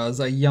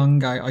Alcaraz, a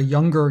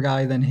younger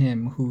guy than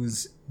him,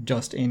 who's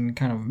just in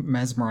kind of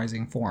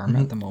mesmerizing form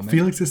at the moment.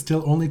 Felix is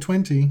still only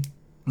 20.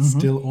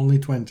 Still only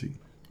 20.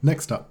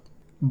 Next up.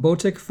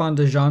 Botic van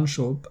de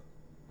Zandschulp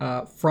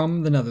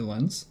from the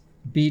Netherlands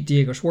beat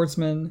Diego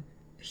Schwartzman.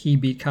 He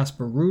beat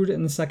Casper Ruud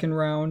in the second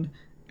round.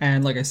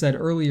 And like I said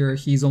earlier,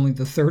 he's only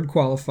the third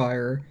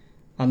qualifier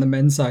on the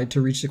men's side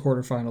to reach the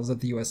quarterfinals at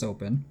the US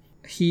Open.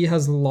 He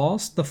has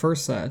lost the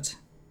first set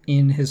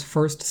in his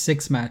first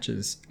 6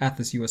 matches at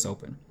this US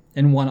Open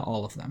and won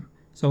all of them.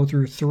 So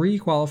through 3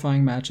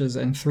 qualifying matches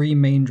and 3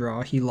 main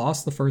draw, he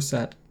lost the first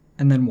set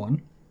and then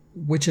won,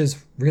 which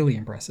is really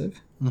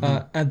impressive.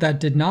 And that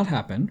did not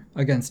happen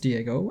against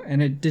Diego,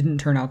 and it didn't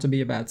turn out to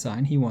be a bad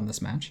sign. He won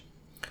this match.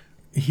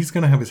 He's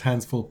going to have his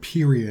hands full,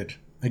 period,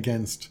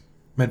 against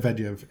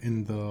Medvedev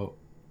in the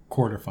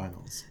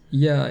quarterfinals.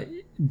 Yeah,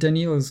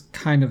 Daniil is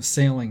kind of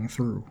sailing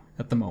through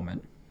at the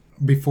moment.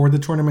 Before the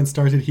tournament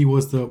started, he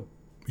was the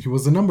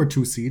number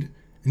 2 seed,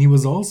 and he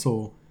was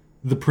also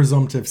the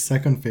presumptive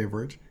second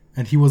favorite,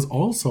 and he was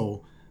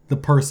also the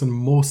person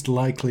most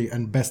likely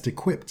and best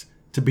equipped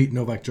to beat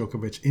Novak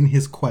Djokovic in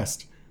his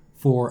quest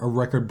for a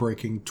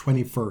record-breaking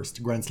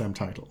 21st Grand Slam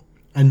title.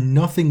 And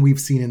nothing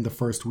we've seen in the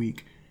first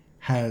week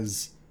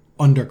has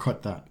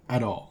undercut that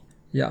at all.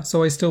 Yeah,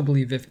 so I still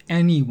believe if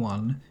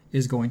anyone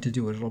is going to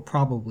do it, it'll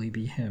probably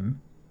be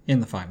him in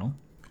the final.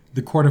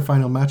 The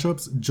quarterfinal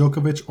matchups,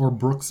 Djokovic or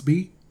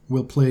Brooksby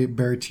will play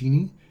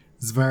Berrettini,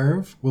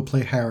 Zverev will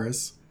play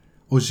Harris,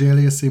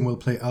 Auger-Aliassime will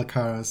play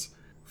Alcaraz,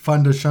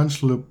 Van der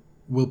Zandschulp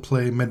will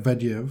play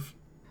Medvedev.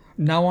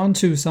 Now on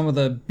to some of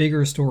the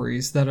bigger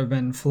stories that have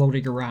been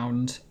floating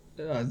around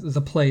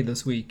the play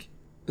this week.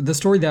 The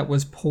story that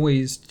was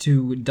poised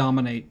to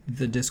dominate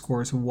the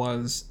discourse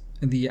was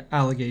the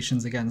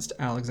allegations against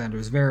Alexander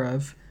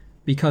Zverev,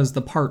 because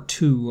the part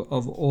 2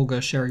 of Olga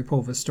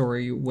Sharypova's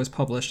story was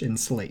published in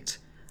Slate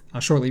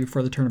shortly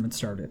before the tournament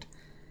started.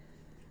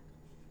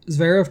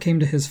 Zverev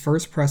came to his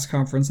first press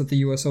conference at the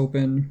US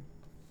Open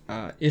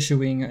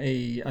issuing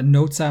a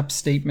notes app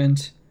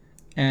statement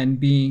and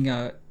being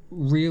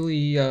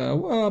really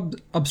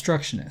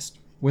obstructionist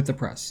with the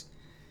press.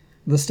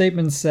 The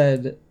statement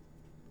said,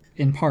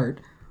 in part,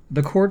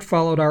 "The court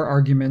followed our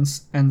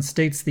arguments and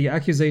states the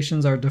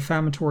accusations are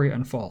defamatory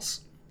and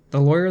false.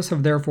 The lawyers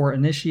have therefore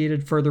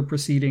initiated further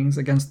proceedings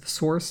against the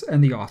source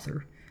and the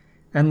author."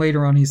 And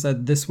later on he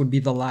said this would be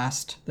the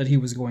last that he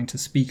was going to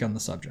speak on the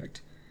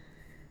subject.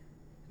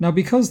 Now,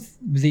 because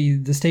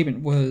the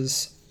statement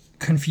was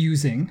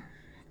confusing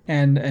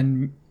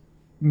and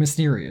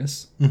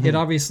mysterious, it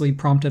obviously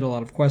prompted a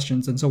lot of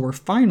questions, and so we're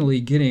finally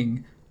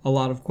getting a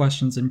lot of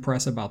questions in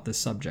press about this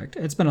subject.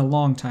 It's been a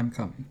long time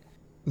coming.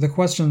 The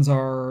questions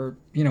are,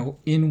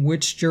 in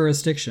which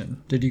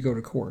jurisdiction did you go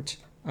to court?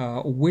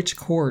 Which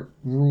court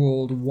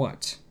ruled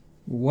what?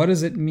 What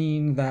does it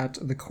mean that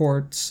the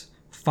courts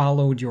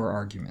followed your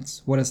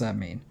arguments? What does that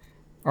mean?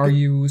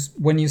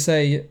 When you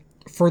say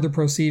further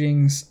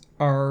proceedings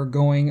are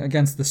going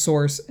against the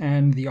source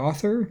and the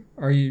author,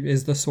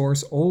 is the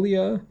source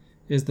Olia?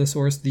 Is the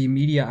source the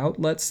media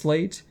outlet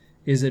Slate?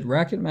 Is it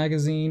Racket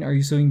Magazine? Are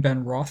you suing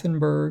Ben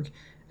Rothenberg?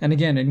 And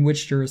again, in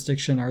which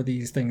jurisdiction are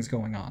these things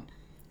going on?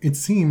 It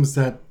seems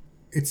that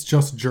it's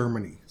just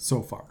Germany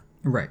so far.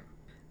 Right.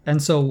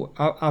 And so,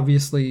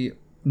 obviously,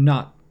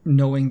 not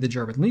knowing the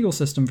German legal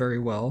system very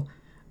well,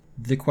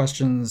 the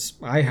questions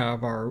I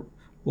have are,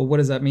 well, what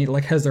does that mean?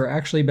 Like, has there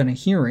actually been a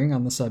hearing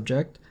on the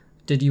subject?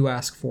 Did you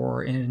ask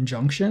for an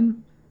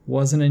injunction?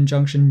 Was an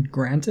injunction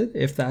granted,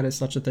 if that is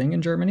such a thing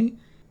in Germany?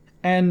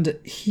 And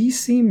he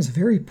seems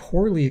very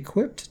poorly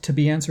equipped to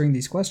be answering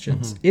these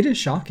questions. It is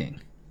shocking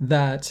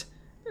that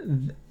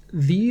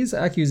these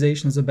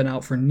accusations have been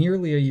out for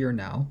nearly a year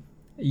now.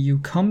 You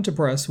come to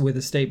press with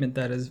a statement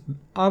that is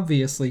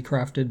obviously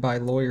crafted by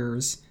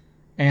lawyers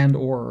and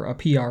or a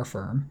PR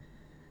firm,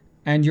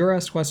 and you're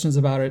asked questions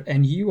about it,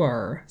 and you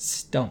are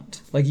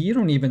stumped. Like, you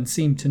don't even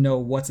seem to know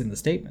what's in the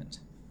statement.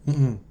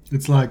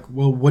 It's like,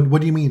 well,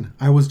 what do you mean?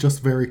 I was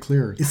just very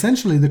clear.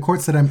 Essentially, the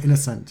court said I'm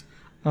innocent.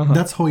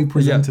 That's how he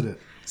presented it.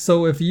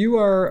 So if you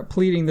are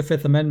pleading the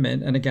Fifth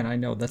Amendment, and again, I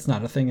know that's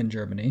not a thing in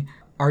Germany,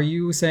 are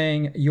you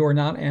saying you're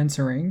not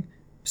answering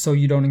so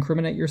you don't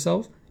incriminate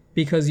yourself?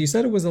 Because you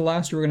said it was the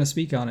last you were going to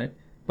speak on it,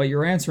 but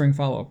you're answering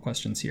follow-up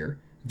questions here.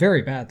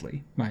 Very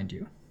badly, mind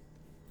you.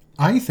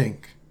 I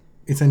think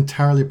it's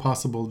entirely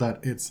possible that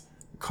it's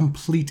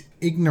complete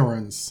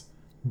ignorance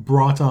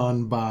brought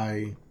on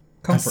by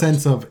Comfort. a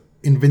sense of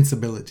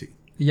invincibility.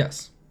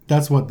 Yes.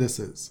 That's what this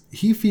is.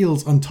 He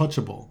feels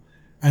untouchable.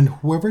 And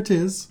whoever it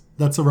is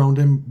that's around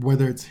him,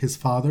 whether it's his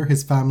father,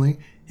 his family,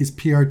 his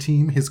PR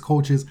team, his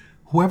coaches,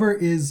 whoever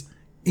is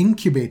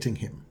incubating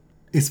him,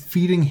 is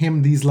feeding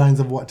him these lines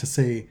of what to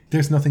say.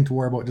 There's nothing to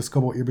worry about. Just go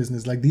about your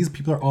business. Like, these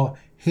people are all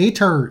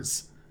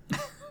haters.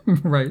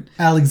 Right.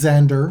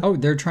 Alexander. Oh,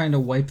 they're trying to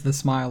wipe the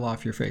smile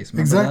off your face.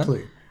 Remember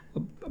Exactly.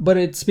 that? But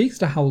it speaks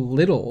to how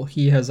little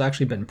he has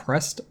actually been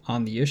pressed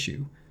on the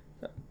issue.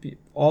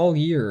 All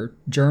year,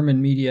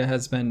 German media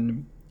has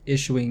been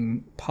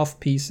issuing puff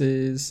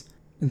pieces.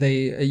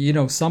 They,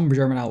 some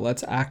German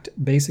outlets act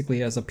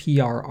basically as a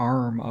PR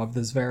arm of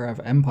the Zverev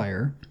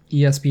empire.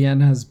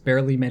 ESPN has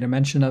barely made a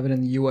mention of it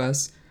in the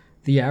US.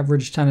 The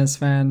average tennis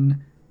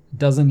fan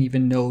doesn't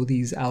even know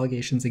these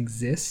allegations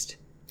exist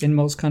in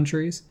most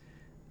countries.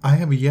 I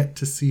have yet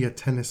to see a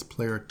tennis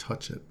player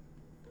touch it.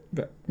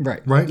 But,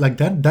 right. Right? Like,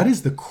 that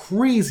is the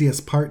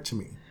craziest part to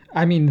me.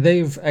 I mean,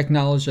 they've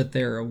acknowledged that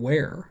they're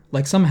aware.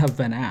 Like, some have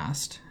been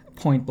asked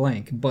point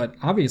blank, but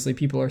obviously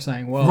people are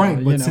saying, well,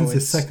 right, but since the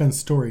second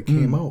story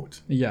came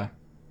out. Yeah.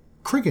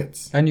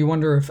 Crickets. And you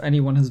wonder if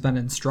anyone has been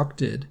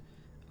instructed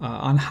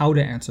on how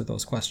to answer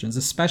those questions,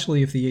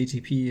 especially if the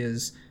ATP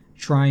is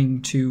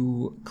trying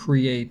to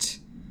create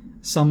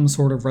some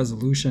sort of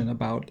resolution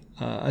about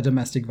a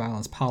domestic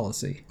violence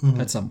policy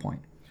at some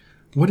point.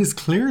 What is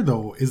clear,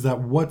 though, is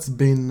that what's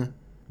been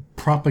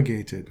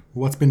propagated,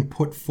 what's been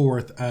put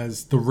forth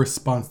as the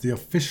response, the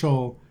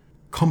official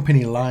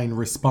company line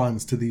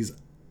response to this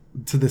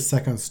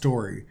second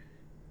story,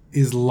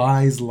 is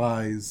lies,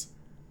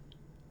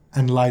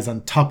 and lies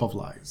on top of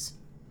lies.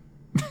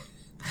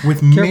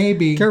 With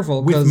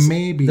careful, because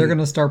they're going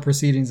to start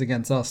proceedings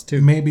against us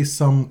too. Maybe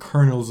some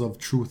kernels of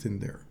truth in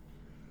there,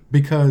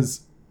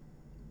 because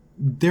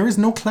there is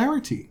no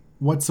clarity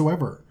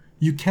whatsoever.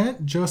 You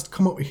can't just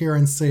come out here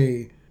and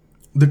say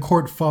the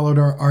court followed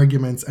our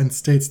arguments and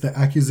states the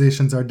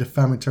accusations are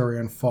defamatory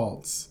and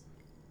false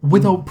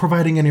without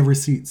providing any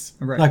receipts.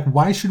 Right. Like,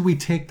 why should we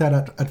take that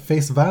at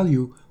face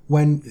value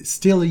when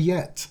still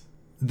yet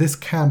this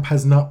camp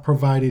has not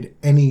provided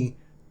any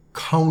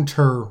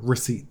counter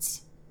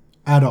receipts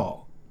at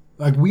all?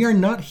 Like, we are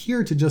not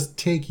here to just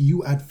take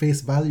you at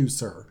face value,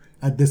 sir,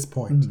 at this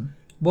point.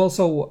 Well,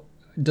 so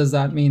does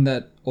that mean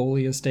that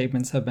Olia's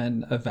statements have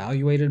been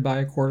evaluated by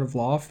a court of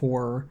law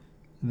for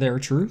their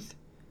truth?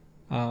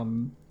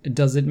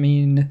 Does it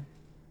mean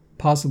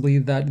possibly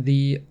that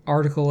the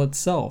article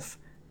itself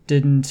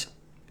didn't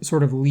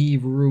sort of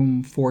leave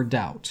room for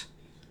doubt?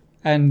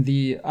 And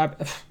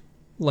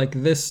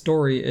this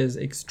story is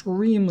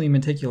extremely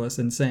meticulous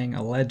in saying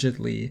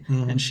allegedly,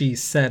 and she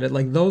said it.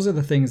 Like, those are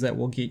the things that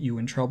will get you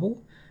in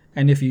trouble.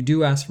 And if you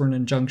do ask for an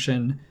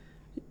injunction,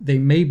 they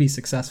may be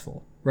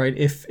successful, right?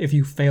 If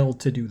you failed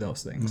to do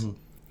those things.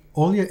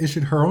 Olia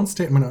issued her own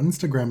statement on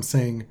Instagram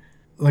saying,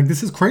 like,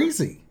 this is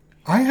crazy.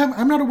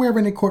 I'm not aware of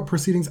any court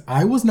proceedings.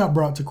 I was not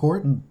brought to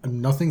court.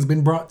 Nothing's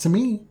been brought to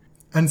me.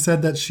 And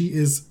said that she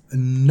is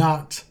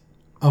not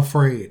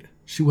afraid.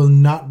 She will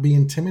not be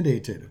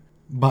intimidated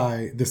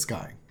by this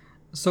guy.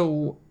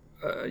 So,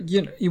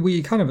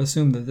 we kind of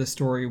assumed that this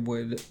story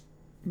would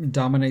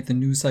dominate the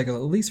news cycle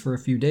at least for a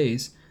few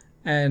days.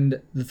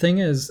 And the thing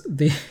is,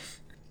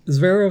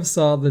 Zverev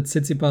saw the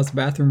Tsitsipas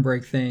bathroom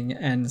break thing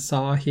and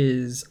saw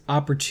his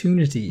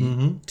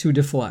opportunity to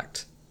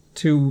deflect,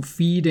 to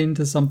feed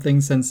into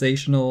something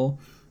sensational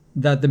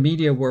that the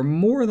media were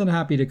more than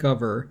happy to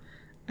cover.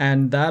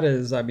 And that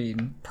is,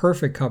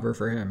 perfect cover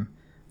for him.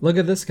 Look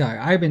at this guy.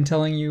 I've been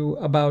telling you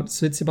about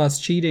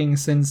Tsitsipas cheating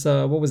since,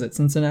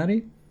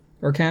 Cincinnati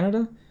or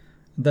Canada?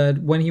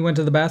 That when he went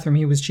to the bathroom,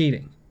 he was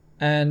cheating.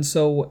 And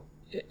so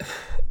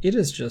it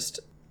is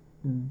just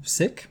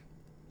sick.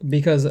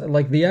 Because,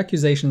 the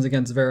accusations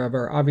against Zverev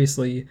are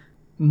obviously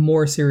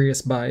more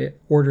serious by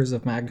orders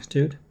of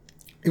magnitude.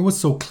 It was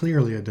so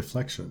clearly a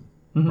deflection,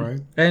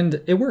 right?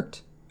 And it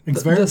worked.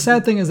 The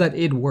sad thing is that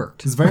it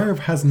worked. Zverev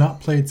has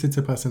not played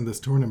Tsitsipas in this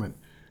tournament.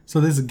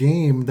 So this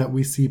game that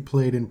we see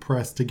played in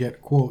press to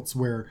get quotes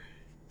where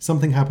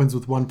something happens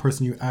with one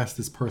person, you ask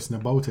this person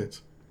about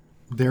it.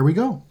 There we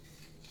go,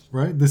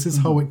 right? This is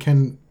how it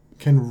can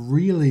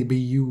really be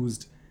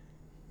used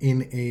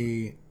in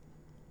a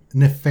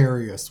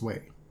nefarious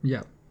way.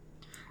 Yeah.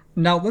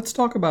 Now let's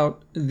talk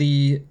about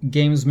the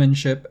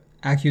gamesmanship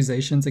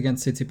accusations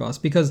against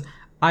Tsitsipas, because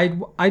I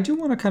do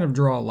want to kind of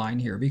draw a line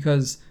here,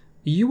 because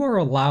you are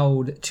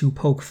allowed to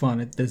poke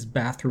fun at this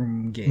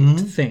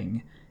BathroomGate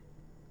thing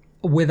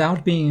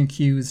without being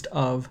accused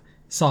of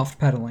soft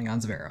pedaling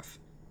on Zverev.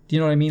 Do you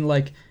know what I mean?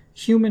 Like,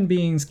 human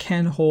beings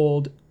can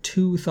hold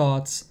two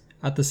thoughts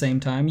at the same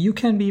time. You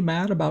can be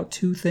mad about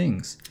two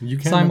things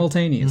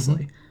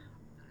simultaneously.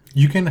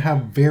 You can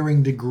have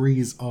varying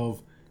degrees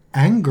of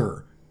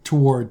anger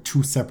toward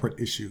two separate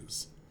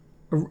issues.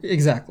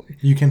 Exactly.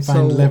 You can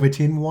find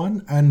levity in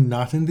one and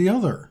not in the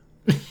other.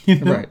 You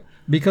know? Right.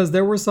 Because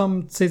there were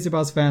some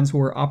Tsitsipas fans who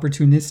were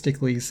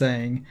opportunistically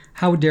saying,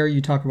 how dare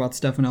you talk about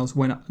Stefanos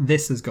when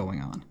this is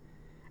going on?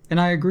 And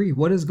I agree.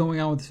 What is going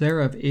on with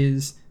Zverev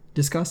is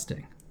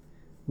disgusting,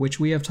 which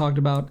we have talked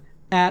about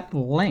at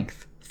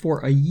length for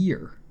a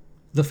year.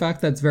 The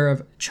fact that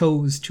Zverev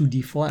chose to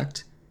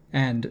deflect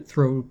and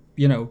throw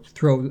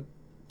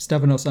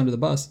Stefanos under the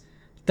bus,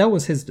 that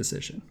was his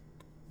decision.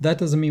 That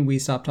doesn't mean we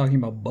stop talking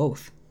about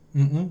both.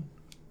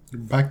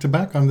 Back to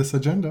back on this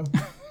agenda.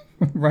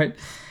 Right.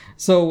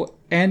 So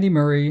Andy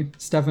Murray,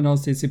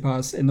 Stefanos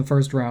Tsitsipas in the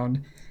first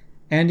round.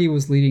 Andy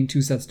was leading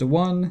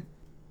 2-1.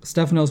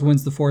 Stefanos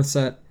wins the fourth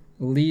set,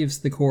 leaves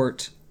the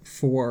court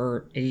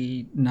for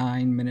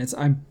 8-9 minutes.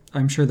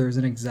 I'm sure there's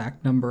an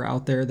exact number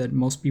out there that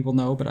most people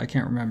know, but I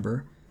can't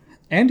remember.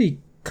 Andy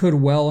could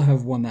well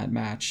have won that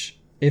match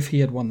if he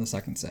had won the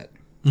second set.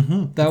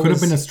 That could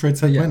have been a straight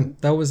set win.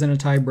 That was in a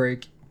tie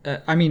break.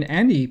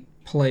 Andy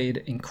played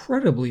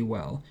incredibly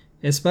well,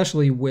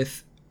 especially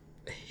with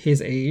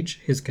his age,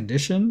 his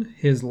condition,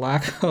 his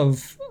lack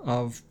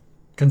of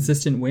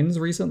consistent wins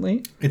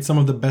recently. It's some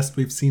of the best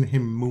we've seen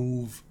him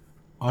move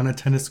on a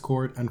tennis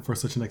court and for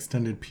such an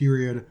extended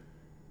period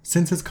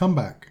since his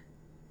comeback.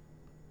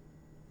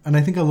 And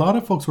I think a lot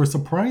of folks were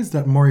surprised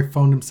that Murray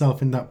found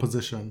himself in that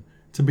position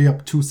to be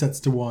up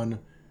 2-1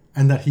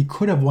 and that he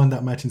could have won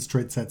that match in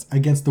straight sets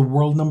against the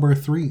world number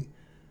 3,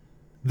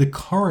 the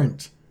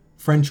current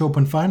French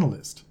Open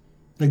finalist.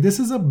 Like, this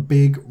is a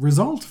big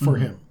result for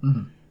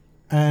him.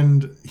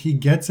 And he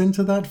gets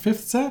into that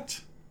fifth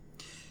set.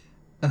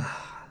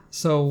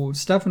 So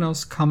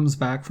Stefanos comes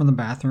back from the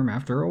bathroom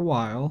after a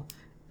while,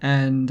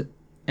 and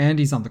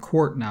Andy's on the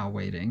court now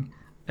waiting.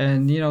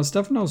 And,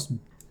 Stefanos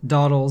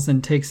dawdles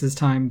and takes his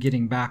time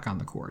getting back on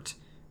the court.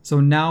 So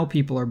now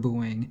people are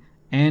booing.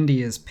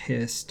 Andy is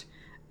pissed.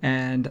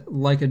 And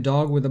like a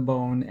dog with a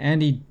bone,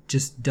 Andy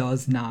just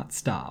does not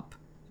stop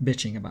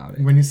bitching about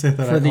it. When you say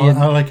that,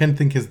 all I can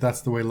think is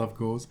that's the way love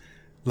goes.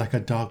 Like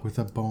a dog with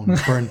a bone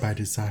burned by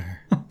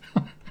desire.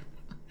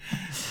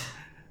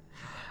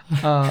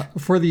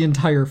 For the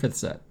entire fifth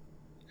set.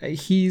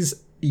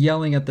 He's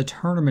yelling at the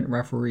tournament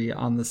referee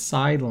on the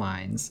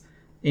sidelines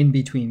in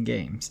between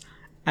games.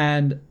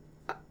 And,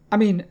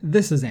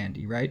 this is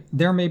Andy, right?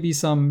 There may be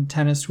some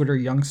tennis Twitter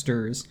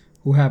youngsters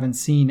who haven't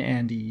seen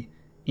Andy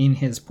in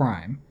his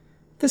prime.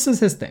 This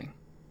is his thing.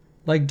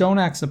 Like, don't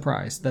act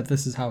surprised that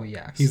this is how he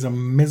acts. He's a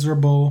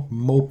miserable,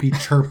 mopey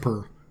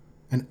chirper.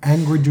 An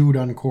angry dude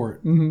on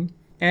court.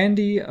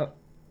 Andy,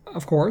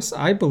 of course,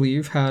 I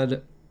believe,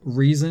 had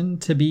reason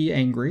to be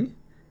angry,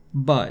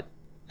 but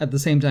at the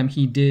same time,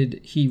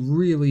 he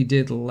really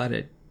did let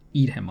it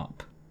eat him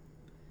up.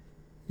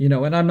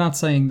 And I'm not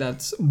saying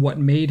that's what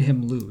made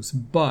him lose,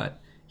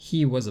 but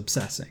he was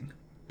obsessing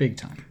big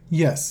time.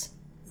 Yes,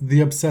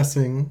 the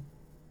obsessing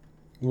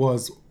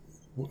was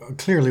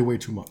clearly way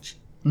too much.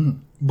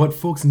 But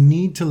folks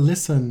need to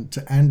listen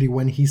to Andy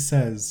when he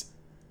says,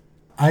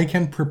 I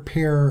can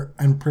prepare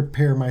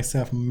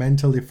myself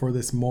mentally for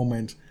this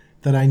moment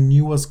that I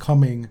knew was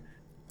coming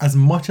as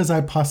much as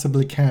I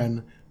possibly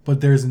can,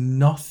 but there's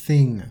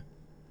nothing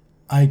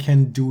I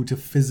can do to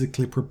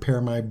physically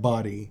prepare my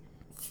body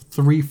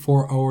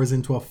 3-4 hours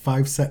into a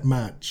 5-set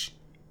match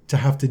to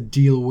have to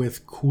deal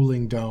with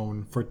cooling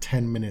down for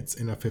 10 minutes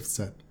in a fifth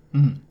set.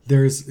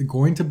 There's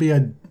going to be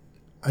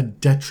a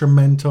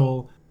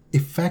detrimental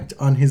effect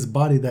on his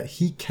body that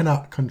he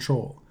cannot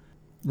control.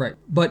 Right.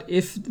 But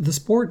if the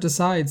sport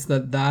decides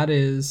that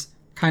is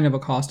kind of a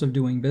cost of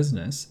doing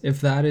business, if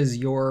that is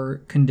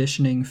your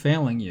conditioning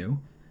failing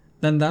you,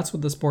 then that's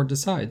what the sport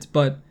decides.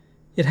 But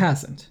it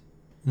hasn't.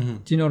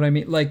 Do you know what I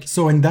mean? Like,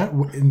 so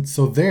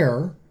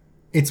there,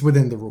 it's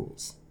within the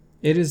rules.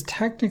 It is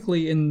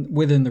technically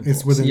within the rules.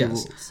 It's within the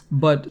rules.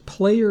 But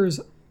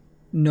players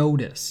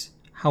notice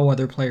how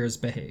other players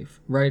behave,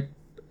 right?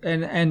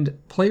 And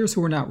players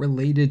who are not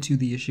related to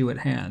the issue at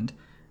hand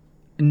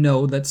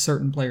know that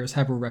certain players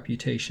have a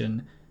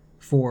reputation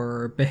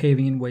for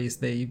behaving in ways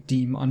they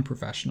deem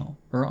unprofessional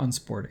or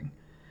unsporting.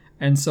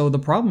 And so the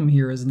problem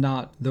here is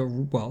not the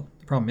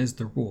problem is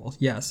the rule,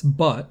 yes,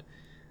 but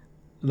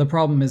the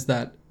problem is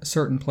that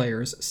certain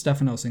players,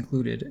 Stefanos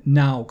included,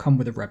 now come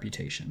with a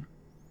reputation.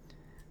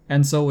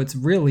 And so it's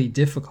really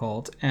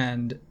difficult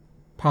and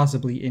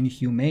possibly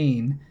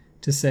inhumane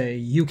to say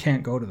you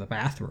can't go to the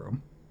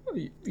bathroom.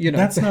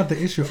 That's not the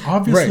issue.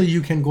 Obviously, right. You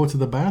can go to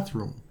the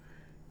bathroom.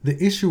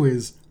 The issue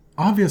is,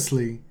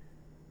 obviously,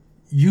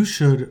 you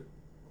should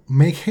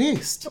make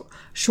haste.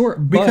 Sure.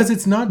 Because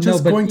it's not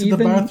just going to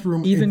the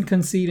bathroom. Even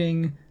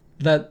conceding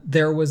that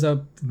there was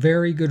a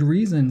very good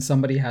reason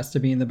somebody has to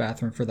be in the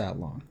bathroom for that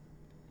long.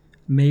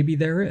 Maybe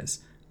there is.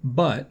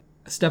 But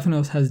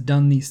Stefanos has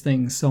done these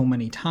things so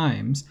many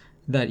times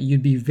that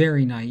you'd be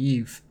very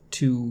naive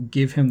to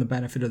give him the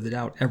benefit of the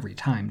doubt every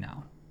time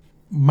now.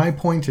 my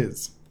point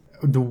is,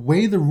 the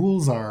way the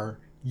rules are,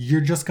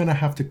 you're just going to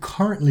have to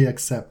currently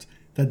accept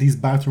that these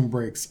bathroom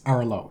breaks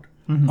are allowed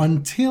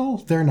until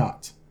they're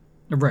not.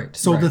 Right.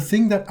 So the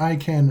thing that I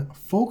can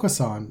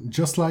focus on,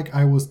 just like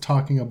I was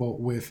talking about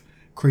with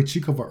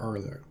Krejcikova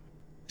earlier,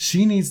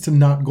 she needs to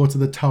not go to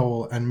the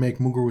towel and make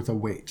Muguruza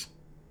wait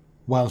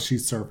while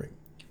she's serving.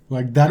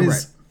 Like that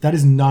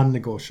is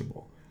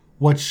non-negotiable.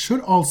 What should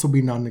also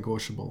be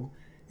non-negotiable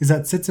is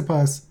that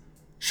Tsitsipas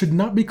should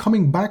not be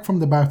coming back from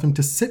the bathroom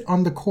to sit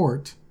on the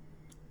court,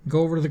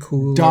 go over to the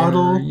cooler,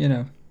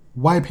 dawdle,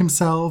 wipe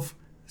himself,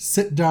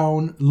 sit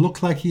down,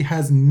 look like he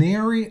has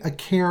nary a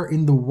care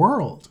in the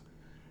world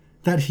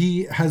that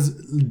he has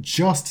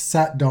just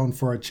sat down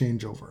for a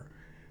changeover.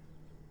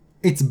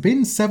 It's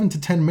been 7 to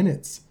 10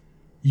 minutes.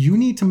 You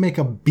need to make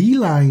a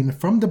beeline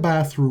from the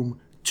bathroom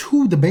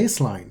to the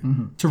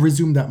baseline to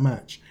resume that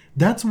match.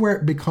 That's where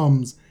it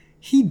becomes,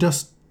 he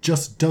just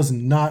does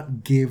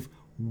not give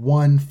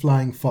one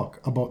flying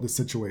fuck about the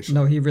situation.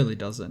 No, he really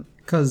doesn't.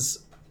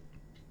 Because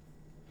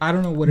I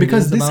don't know what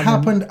because it is this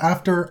about him.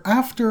 happened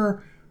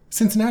after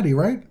Cincinnati,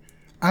 right?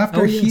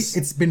 After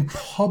it's been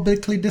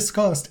publicly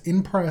discussed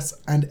in press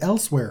and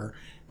elsewhere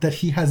that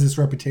he has this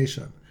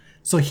reputation.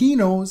 So he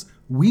knows,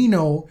 we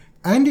know,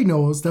 Andy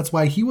knows, that's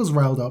why he was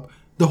riled up.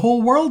 The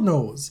whole world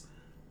knows.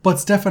 But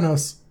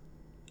Stefanos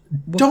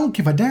don't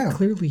give a damn.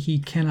 Clearly he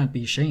cannot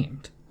be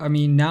shamed. I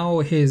mean, now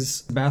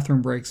his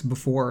bathroom breaks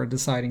before a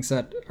deciding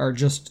set are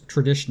just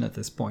tradition at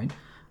this point.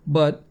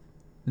 But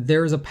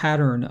there's a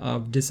pattern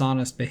of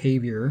dishonest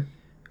behavior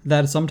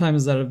that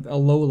sometimes is at a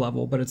low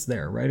level, but it's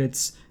there, right?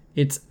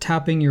 It's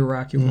tapping your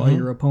racket while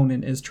your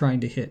opponent is trying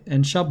to hit.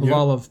 And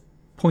Shapovalov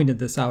pointed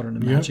this out in a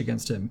match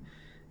against him.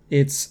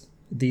 It's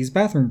these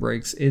bathroom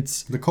breaks.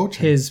 It's the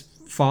coaching. His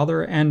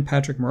father and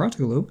Patrick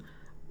Mouratoglou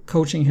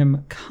coaching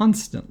him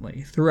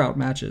constantly throughout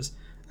matches.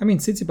 I mean,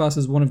 Tsitsipas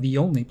is one of the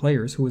only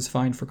players who was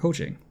fined for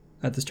coaching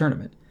at this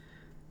tournament.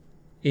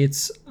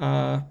 It's,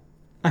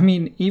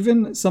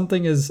 even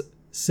something as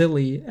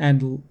silly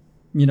and,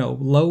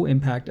 low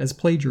impact as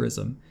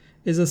plagiarism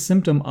is a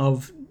symptom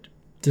of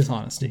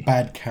dishonesty.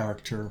 Bad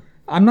character.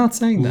 I'm not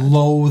saying that.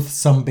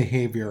 Loathsome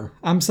behavior.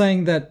 I'm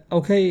saying that,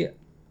 okay,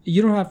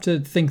 you don't have to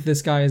think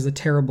this guy is a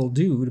terrible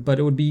dude, but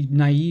it would be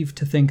naive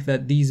to think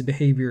that these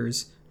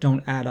behaviors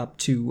don't add up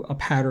to a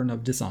pattern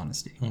of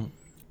dishonesty.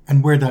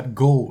 And where that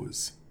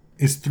goes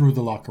is through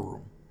the locker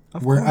room.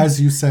 Of where, course.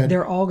 as you said,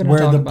 they're all going to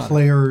talk about where the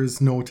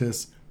players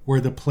notice, where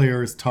the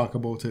players talk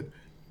about it.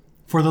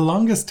 For the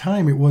longest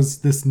time, it was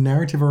this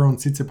narrative around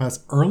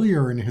Tsitsipas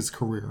earlier in his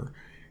career.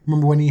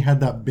 Remember when he had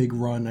that big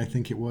run, I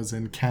think it was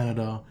in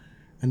Canada,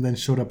 and then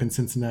showed up in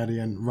Cincinnati,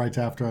 and right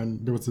after,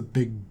 and there was a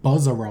big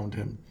buzz around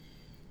him.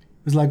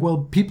 It was like, well,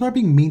 people are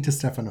being mean to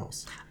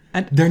Stefanos.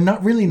 And they're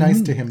not really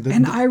nice to him.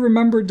 I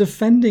remember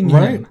defending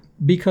him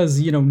because,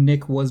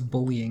 Nick was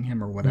bullying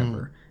him or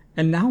whatever.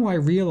 And now I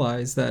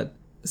realize that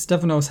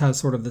Stefanos has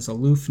sort of this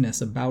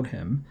aloofness about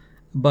him,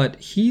 but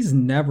he's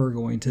never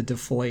going to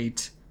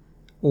deflate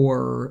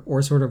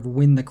or sort of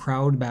win the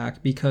crowd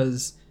back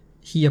because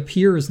he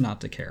appears not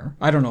to care.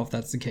 I don't know if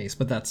that's the case,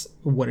 but that's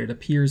what it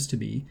appears to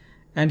be.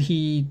 And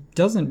he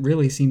doesn't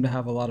really seem to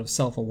have a lot of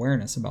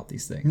self-awareness about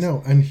these things.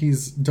 No, and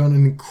he's done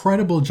an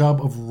incredible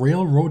job of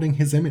railroading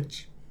his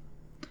image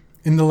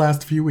in the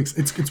last few weeks.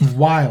 It's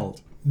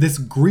wild. This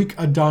Greek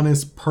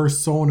Adonis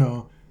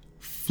persona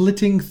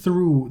flitting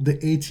through the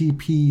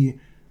ATP,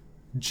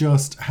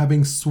 just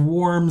having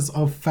swarms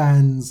of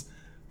fans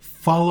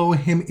follow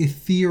him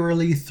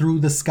ethereally through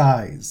the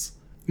skies.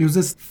 It was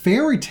this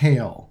fairy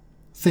tale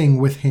thing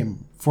with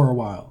him for a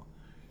while.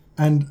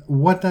 And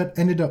what that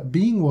ended up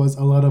being was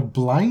a lot of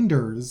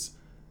blinders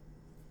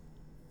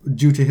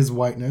due to his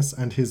whiteness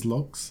and his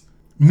looks,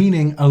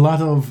 meaning a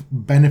lot of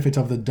benefit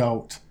of the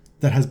doubt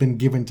that has been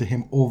given to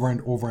him over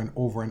and over and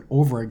over and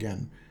over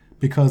again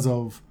because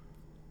of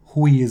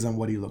who he is and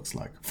what he looks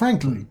like.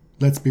 Frankly,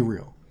 let's be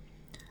real.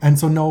 And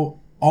so now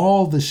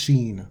all the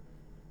sheen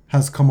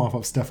has come off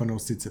of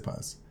Stefanos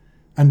Tsitsipas.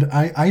 And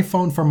I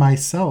found for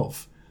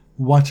myself,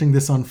 watching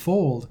this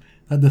unfold,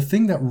 that the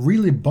thing that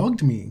really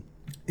bugged me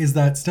is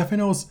that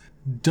Stefanos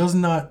does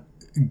not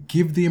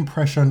give the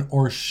impression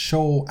or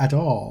show at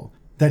all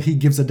that he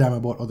gives a damn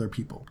about other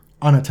people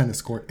on a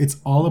tennis court. It's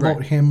all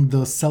about him.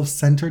 The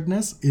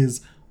self-centeredness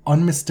is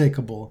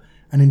unmistakable.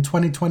 And in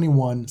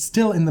 2021,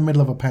 still in the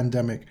middle of a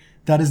pandemic,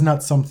 that is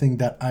not something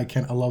that I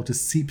can allow to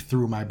seep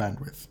through my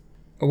bandwidth.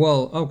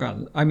 Well, oh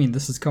God. I mean,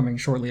 this is coming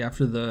shortly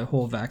after the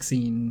whole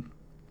vaccine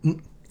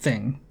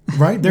thing.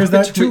 Right? There's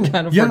that too. We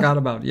kind of forgot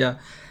about,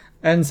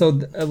 And so,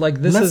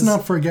 this Let's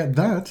not forget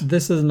that.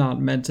 This is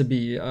not meant to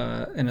be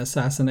an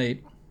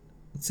assassinate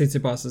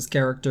Tsitsipas's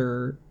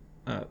character,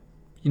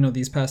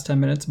 these past 10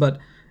 minutes, but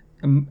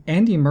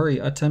Andy Murray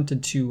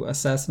attempted to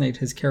assassinate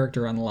his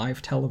character on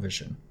live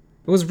television.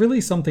 It was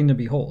really something to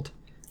behold.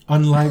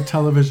 On live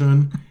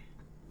television,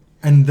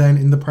 and then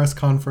in the press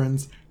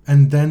conference,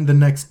 and then the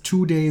next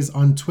 2 days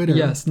on Twitter.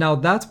 Yes, now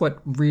that's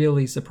what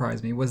really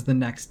surprised me was the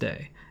next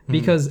day.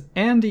 Because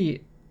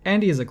Andy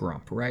Andy is a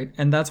grump, right?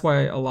 And that's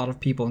why a lot of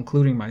people,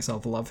 including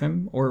myself, love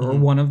him, or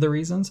one of the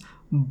reasons.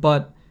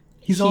 But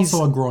he's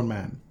also a grown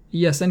man.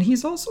 Yes, and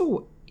he's not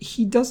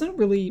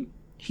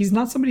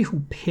somebody who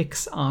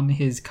picks on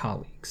his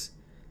colleagues.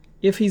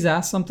 If he's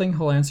asked something,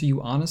 he'll answer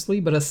you honestly.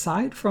 But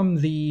aside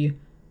from the,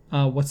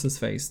 what's his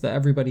face, the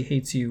everybody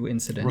hates you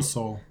incident,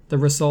 the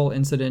Rasol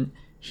incident,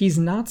 he's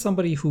not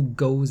somebody who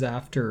goes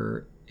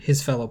after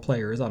his fellow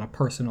players on a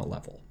personal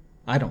level.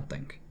 I don't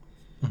think.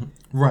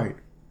 Right.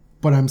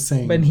 But I'm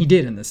saying... But he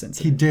did in this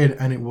incident. He did,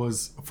 and it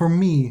was, for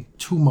me,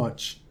 too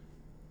much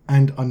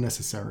and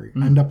unnecessary.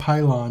 And a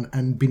pylon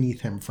and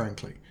beneath him,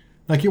 frankly.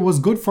 Like, it was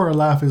good for a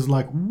laugh. It's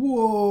like,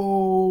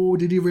 whoa,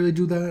 did he really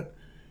do that?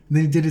 And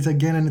then he did it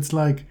again, and it's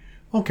like,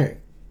 okay.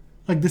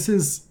 Like, this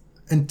is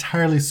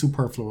entirely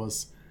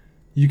superfluous.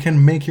 You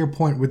can make your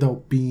point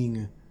without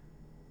being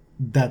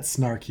that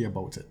snarky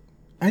about it.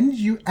 And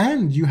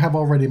you have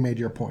already made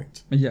your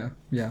point. Yeah.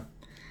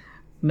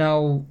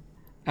 Now,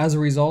 as a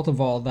result of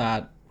all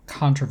that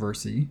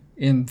controversy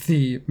in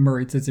the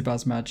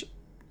Murray-Tsitsipas match,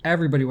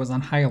 everybody was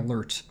on high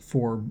alert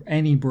for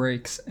any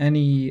breaks,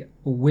 any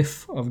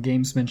whiff of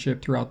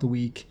gamesmanship throughout the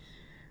week.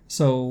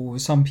 So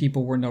some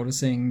people were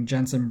noticing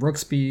Jensen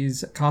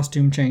Brooksby's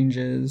costume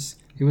changes.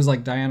 He was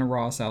like Diana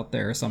Ross out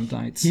there some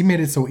nights. He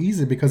made it so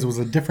easy because it was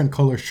a different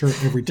color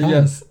shirt every time.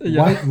 Yes,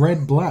 yeah. White,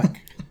 red,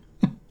 black.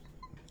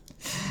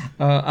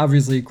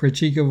 Obviously,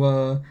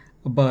 Krejcikova,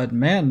 but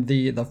man,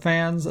 the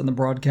fans and the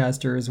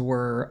broadcasters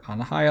were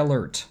on high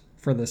alert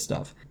for this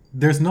stuff.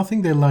 There's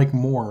nothing they like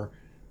more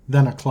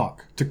than a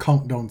clock to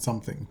count down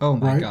something. Oh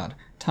my God.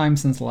 Time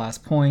since the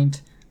last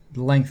point,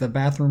 length of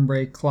bathroom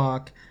break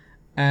clock.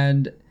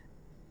 And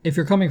if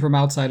you're coming from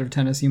outside of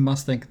tennis, you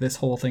must think this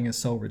whole thing is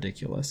so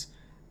ridiculous.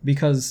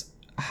 Because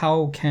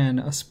how can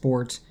a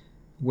sport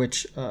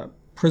which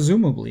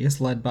presumably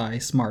is led by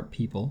smart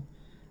people...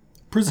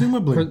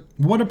 Presumably.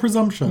 What a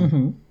presumption.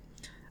 Mm-hmm.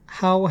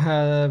 How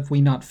have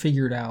we not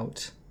figured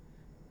out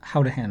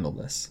how to handle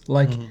this?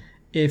 Like,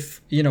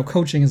 if,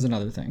 coaching is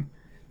another thing.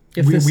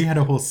 We had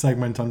a whole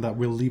segment on that.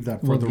 We'll leave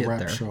that for the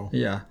rap show.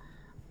 Yeah.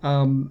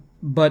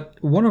 But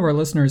one of our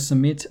listeners,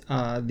 Sumit,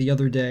 the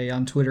other day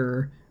on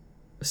Twitter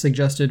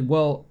suggested,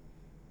 well,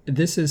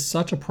 this is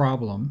such a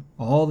problem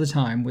all the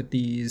time with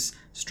these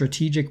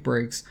strategic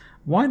breaks.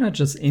 Why not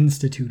just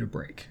institute a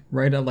break,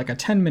 right? Like a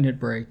 10-minute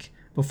break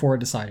before a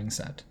deciding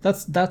set.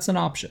 That's an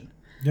option.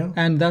 Yeah.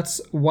 And that's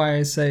why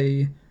I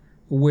say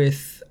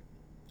with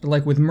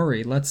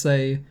Murray, let's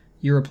say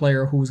you're a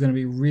player who's going to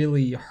be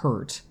really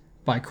hurt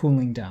by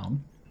cooling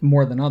down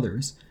more than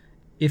others.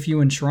 If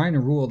you enshrine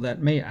a rule,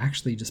 that may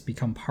actually just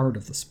become part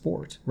of the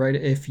sport, right?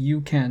 If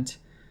you can't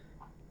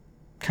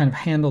kind of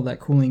handle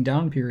that cooling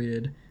down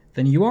period,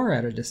 then you are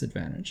at a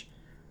disadvantage.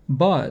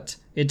 But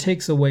it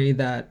takes away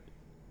the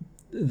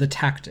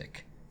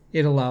tactic.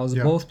 It allows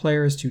both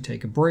players to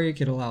take a break.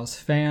 It allows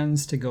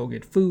fans to go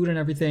get food and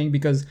everything,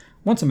 because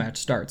once a match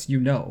starts,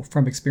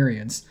 from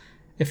experience,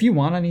 if you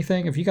want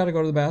anything, if you got to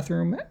go to the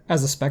bathroom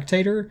as a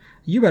spectator,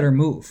 you better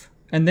move.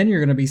 And then you're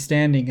going to be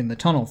standing in the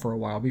tunnel for a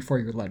while before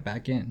you're let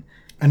back in.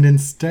 And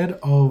instead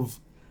of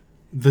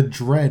the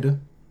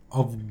dread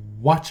of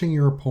watching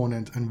your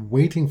opponent and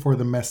waiting for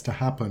the mess to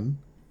happen,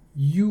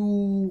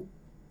 you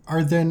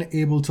are then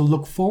able to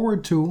look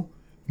forward to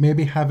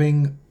maybe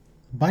having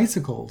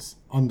bicycles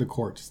on the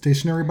court,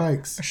 stationary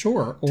bikes.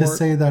 Sure. To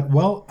say that,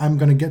 well, I'm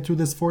going to get through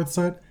this fourth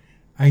set.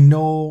 I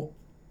know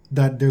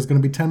that there's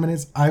going to be 10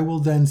 minutes. I will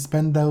then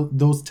spend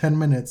those 10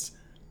 minutes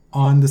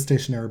on the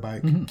stationary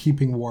bike,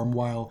 keeping warm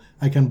while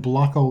I can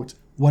block out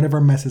whatever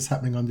mess is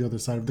happening on the other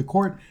side of the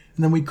court.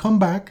 And then we come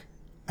back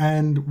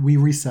and we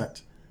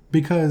reset.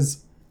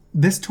 Because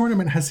this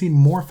tournament has seen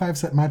more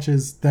 5-set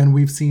matches than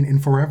we've seen in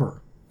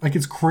forever. Like,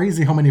 it's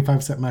crazy how many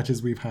 5-set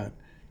matches we've had.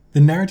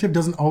 The narrative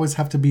doesn't always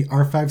have to be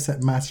our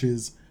 5-set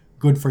matches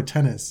good for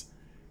tennis.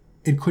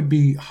 It could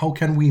be, how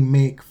can we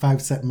make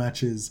 5-set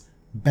matches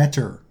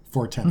better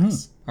for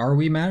tennis? Are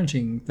we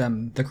managing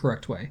them the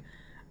correct way?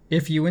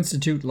 If you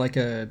institute like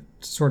a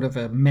sort of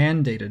a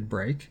mandated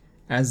break,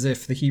 as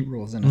if the heat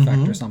rule is in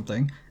effect or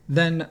something,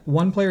 then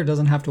one player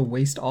doesn't have to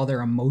waste all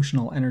their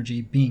emotional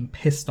energy being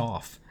pissed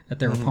off at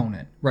their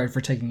opponent, right,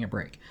 for taking a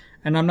break.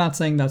 And I'm not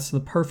saying that's the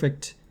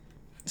perfect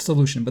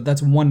solution, but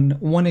that's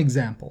one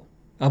example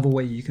of a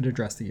way you could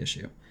address the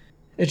issue.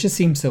 It just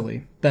seems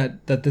silly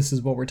that this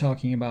is what we're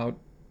talking about,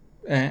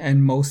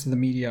 and most of the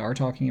media are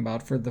talking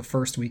about for the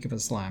first week of a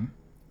slam.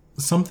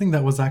 Something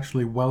that was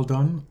actually well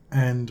done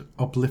and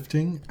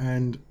uplifting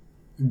and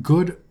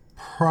good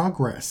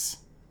progress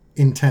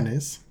in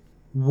tennis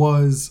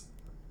was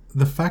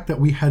the fact that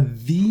we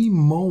had the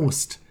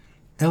most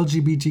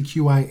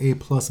LGBTQIA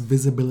plus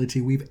visibility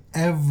we've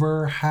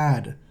ever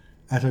had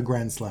at a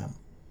Grand Slam.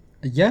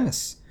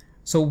 Yes.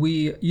 So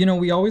we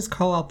always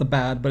call out the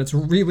bad, but it's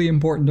really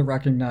important to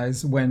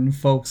recognize when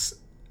folks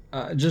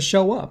just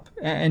show up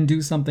and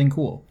do something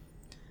cool.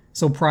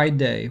 So Pride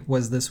Day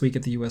was this week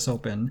at the US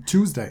Open.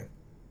 Tuesday.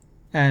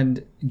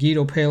 And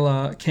Guido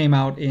Pella came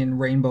out in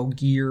rainbow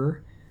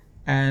gear.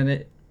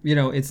 And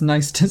it's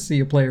nice to see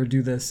a player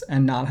do this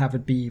and not have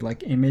it be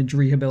like image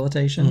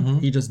rehabilitation.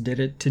 He just did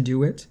it to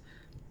do it.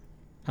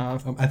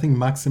 I think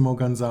Maximo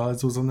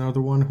Gonzalez was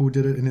another one who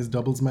did it in his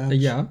doubles match.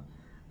 Yeah.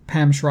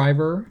 Pam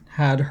Shriver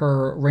had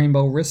her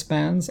rainbow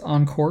wristbands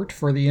on court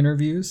for the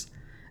interviews,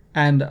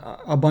 and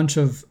a bunch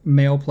of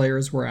male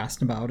players were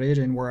asked about it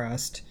and were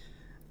asked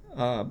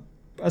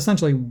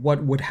essentially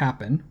what would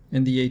happen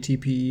in the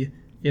ATP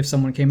if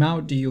someone came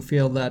out. Do you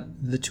feel that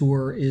the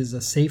tour is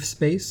a safe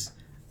space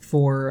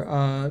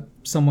for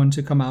someone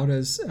to come out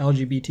as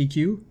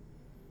LGBTQ?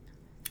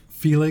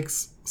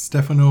 Felix,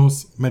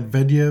 Stefanos,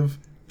 Medvedev,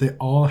 they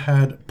all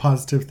had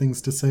positive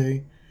things to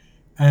say.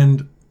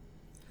 And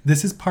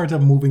this is part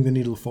of moving the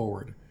needle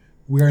forward.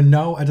 We are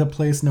now at a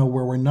place now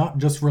where we're not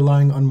just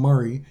relying on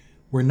Murray.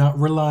 We're not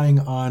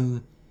relying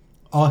on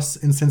us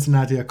in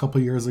Cincinnati a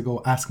couple years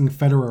ago asking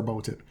Federer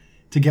about it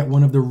to get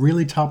one of the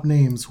really top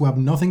names who have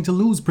nothing to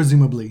lose,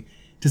 presumably,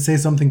 to say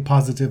something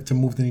positive to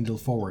move the needle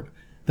forward.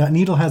 That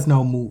needle has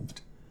now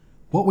moved.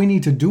 What we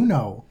need to do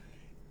now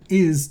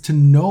is to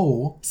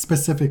know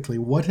specifically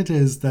what it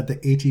is that the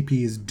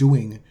ATP is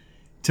doing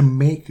to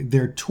make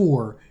their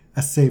tour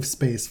a safe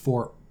space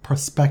for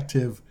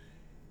prospective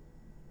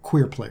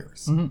queer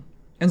players.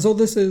 And so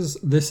this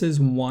is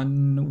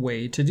one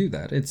way to do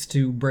that. It's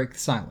to break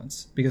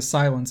silence, because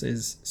silence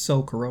is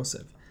so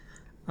corrosive.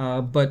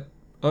 But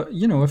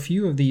a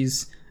few of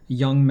these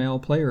young male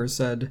players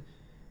said,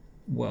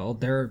 well,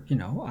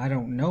 I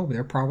don't know.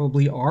 There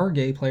probably are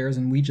gay players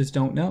and we just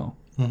don't know.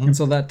 And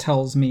so that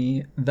tells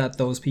me that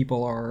those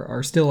people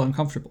are still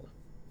uncomfortable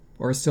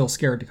or still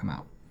scared to come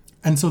out.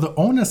 And so the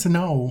onus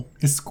now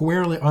is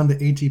squarely on the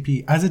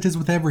ATP, as it is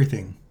with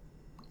everything.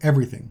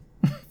 Everything.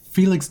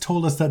 Felix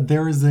told us that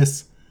there is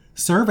this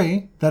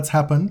survey that's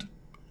happened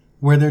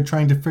where they're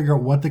trying to figure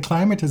out what the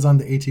climate is on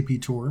the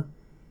ATP tour.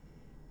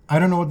 I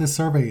don't know what this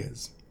survey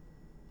is.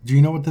 Do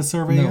you know what this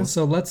survey is?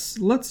 So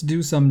let's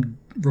do some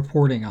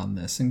reporting on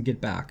this and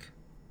get back.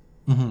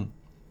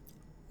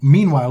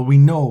 Meanwhile, we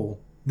know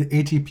the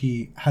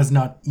ATP has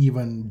not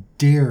even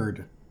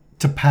dared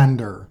to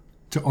pander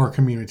to our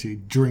community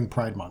during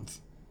Pride Month.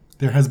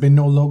 There has been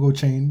no logo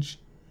change.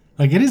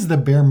 Like, it is the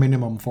bare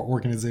minimum for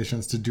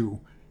organizations to do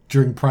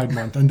during Pride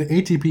Month, and the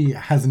ATP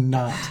has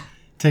not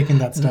taken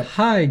that step.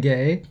 Hi,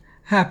 gay.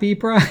 Happy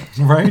Pride.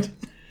 Right?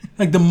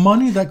 Like, the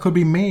money that could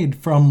be made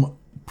from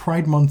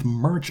Pride Month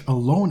merch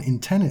alone in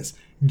tennis.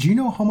 Do you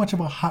know how much of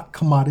a hot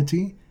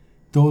commodity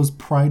those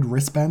Pride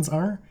wristbands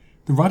are?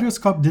 The Rogers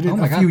Cup did it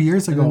a few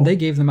years ago. And they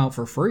gave them out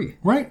for free.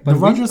 Right. But the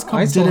Rogers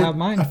Cup did it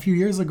a few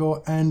years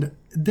ago, and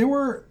they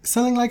were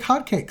selling like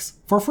hotcakes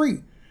for free.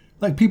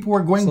 Like, people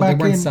were going back in.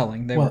 They weren't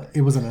selling.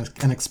 It was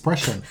an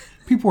expression.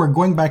 People were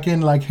going back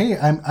in like, hey,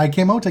 I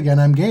came out again.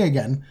 I'm gay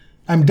again.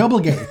 I'm double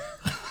gay.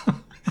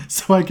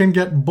 So I can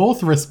get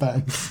both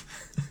wristbands.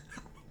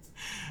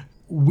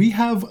 We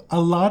have a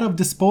lot of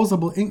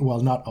disposable income.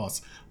 Well, not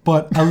us,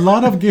 but a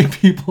lot of gay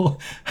people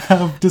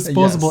have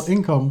disposable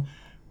income.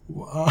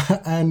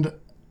 And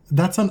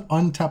that's an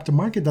untapped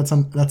market.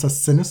 That's a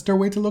sinister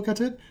way to look at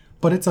it,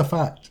 but it's a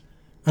fact.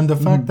 And the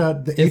fact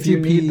that the if ATP... you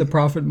need the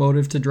profit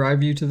motive to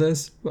drive you to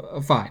this,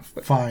 fine.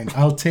 Fine,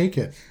 I'll take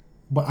it.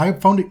 But I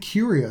found it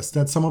curious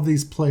that some of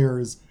these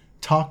players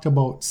talked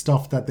about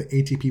stuff that the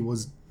ATP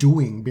was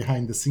doing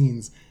behind the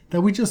scenes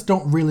that we just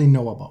don't really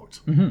know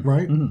about,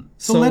 right?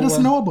 So let us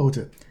know about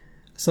it.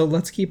 So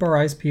let's keep our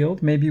eyes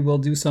peeled. Maybe we'll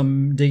do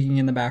some digging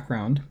in the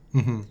background.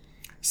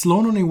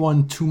 Sloane only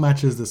won 2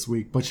 matches this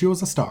week, but she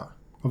was a star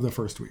of the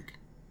first week.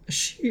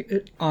 She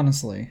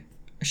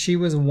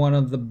was one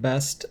of the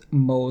best,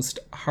 most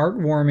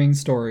heartwarming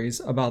stories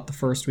about the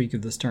first week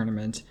of this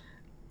tournament.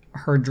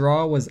 Her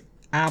draw was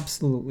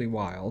absolutely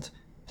wild,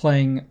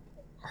 playing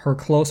her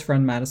close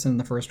friend Madison in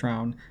the first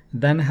round,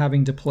 then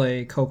having to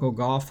play Coco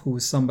Gauff, who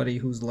was somebody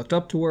who's looked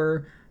up to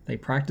her. They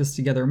practiced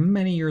together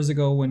many years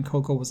ago when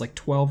Coco was like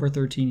 12 or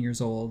 13 years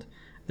old.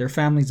 Their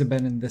families have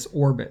been in this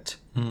orbit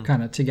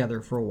kind of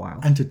together for a while.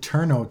 And to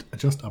turn out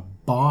just a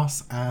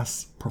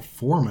boss-ass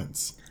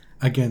performance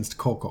against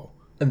Coco.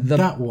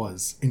 That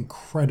was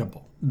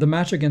incredible. The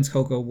match against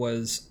Coco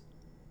was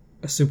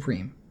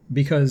supreme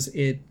because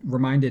it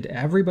reminded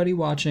everybody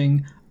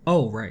watching,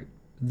 oh, right,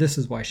 this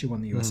is why she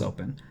won the U.S.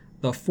 Open.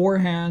 The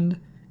forehand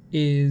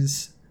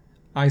is,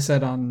 I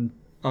said on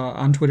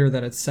Twitter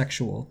that it's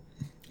sexual.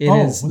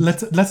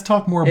 Let's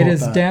talk more about that. It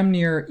is damn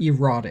near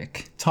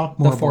erotic. Talk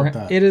more about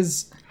that. It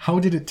is. How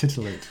did it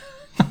titillate?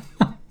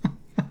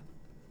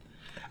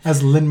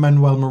 As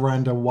Lin-Manuel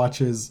Miranda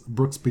watches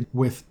Brooksby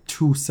with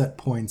 2 set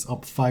points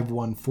up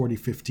 5-1,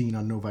 40-15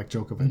 on Novak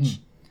Djokovic.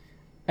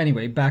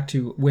 Anyway, back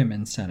to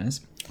women's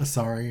tennis.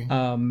 Sorry.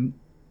 That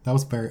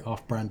was very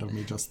off-brand of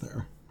me just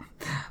there.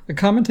 The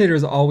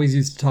commentators always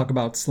used to talk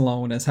about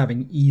Sloane as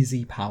having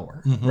easy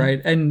power,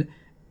 right? And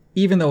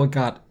even though it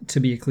got to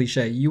be a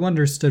cliche, you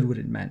understood what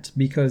it meant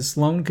because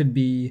Sloane could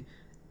be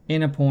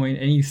in a point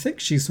and you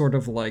think she's sort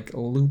of like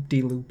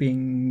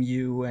loop-de-looping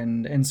you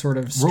and sort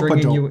of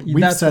stringing you.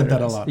 We've said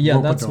that a lot. Yeah,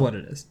 that's what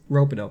it is.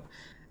 Rope-a-dope.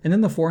 And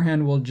then the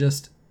forehand will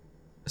just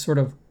sort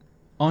of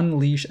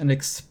unleash and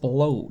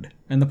explode,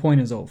 and the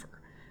point is over.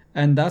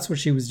 And that's what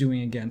she was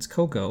doing against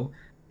Coco.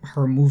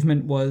 Her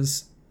movement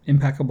was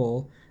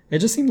impeccable. It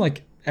just seemed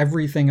like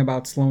everything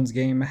about Sloane's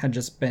game had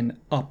just been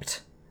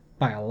upped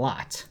by a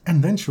lot.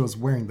 And then she was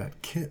wearing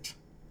that kit.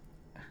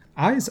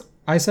 I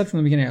said from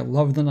the beginning, I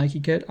love the Nike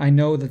kit. I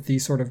know that the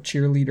sort of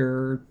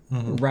cheerleader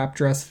wrap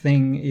dress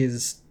thing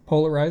is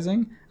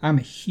polarizing. I'm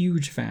a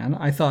huge fan.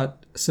 I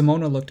thought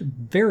Simona looked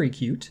very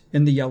cute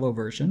in the yellow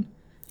version.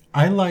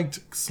 I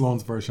liked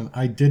Sloane's version.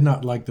 I did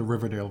not like the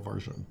Riverdale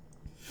version.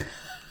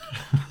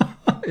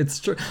 It's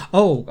true.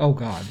 Oh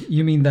God.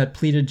 You mean that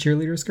pleated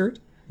cheerleader skirt?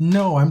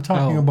 No, I'm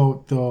talking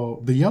about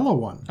the yellow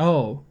one.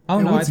 Oh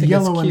It no, I was think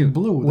yellow it's cute. and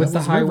blue. With That the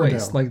was high Riverdale.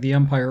 waist, like the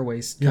Empire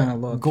waist kind of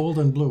look. Gold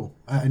and blue.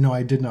 No,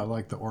 I did not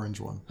like the orange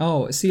one.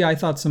 Oh, see, I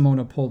thought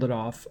Simona pulled it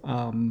off.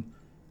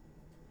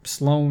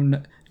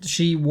 Sloane,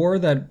 she wore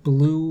that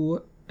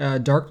blue,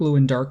 dark blue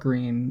and dark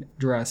green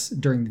dress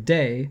during the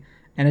day,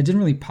 and it didn't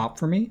really pop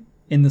for me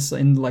in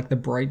like the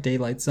bright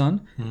daylight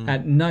sun.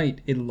 At night,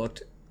 it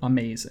looked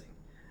amazing.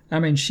 I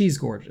mean, she's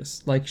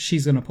gorgeous. Like,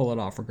 she's gonna pull it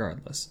off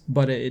regardless.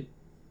 But it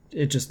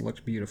just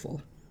looked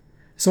beautiful.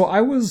 So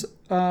I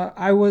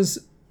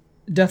was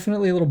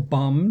definitely a little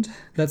bummed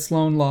that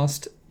Sloane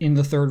lost in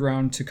the third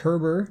round to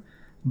Kerber,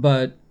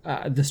 but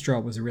this draw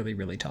was really,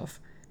 really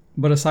tough.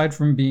 But aside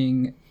from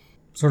being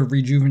sort of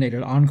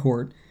rejuvenated on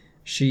court,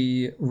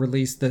 she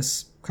released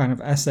this kind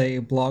of essay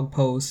blog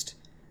post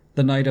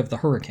the night of the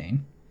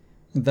hurricane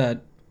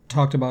that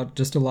talked about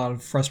just a lot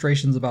of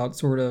frustrations about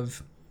sort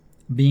of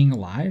being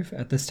alive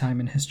at this time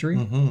in history.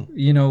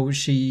 You know,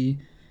 she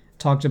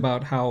talked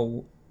about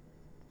how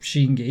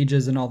she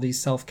engages in all these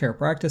self-care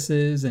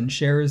practices and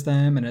shares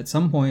them, and at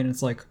some point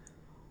it's like,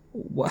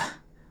 well,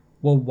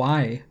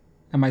 why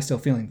am I still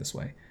feeling this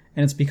way?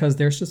 And it's because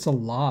there's just a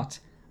lot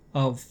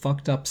of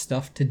fucked up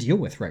stuff to deal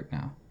with right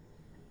now.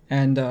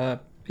 And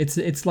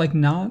it's like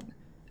not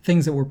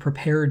things that we're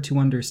prepared to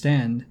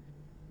understand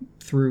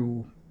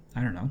through,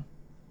 I don't know,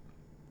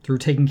 through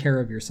taking care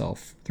of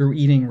yourself, through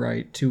eating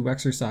right, to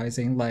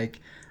exercising. Like,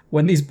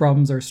 when these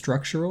problems are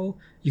structural,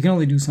 you can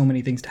only do so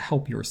many things to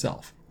help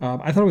yourself.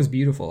 I thought it was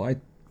beautiful.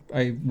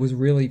 I was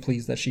really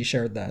pleased that she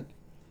shared that.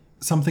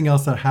 Something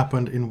else that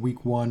happened in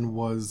week one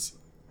was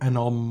an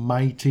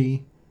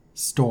almighty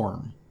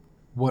storm.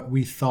 What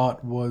we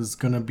thought was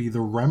going to be the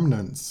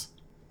remnants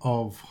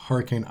of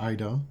Hurricane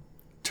Ida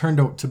turned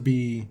out to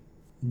be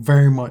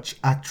very much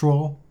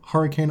actual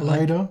Hurricane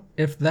Ida.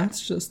 If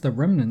that's just the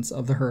remnants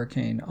of the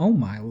hurricane, oh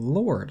my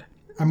lord.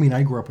 I mean,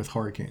 I grew up with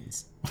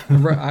hurricanes.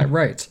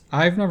 Right.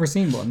 I've never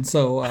seen one,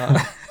 so...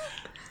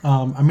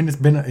 I mean,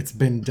 it's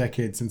been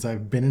decades since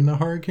I've been in a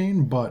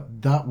hurricane,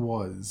 but that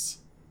was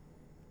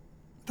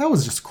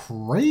just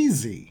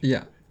crazy.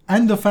 Yeah.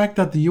 And the fact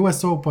that the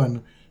US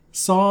Open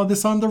saw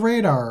this on the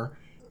radar,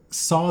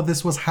 saw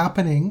this was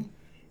happening,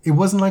 it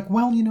wasn't like,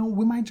 well, you know,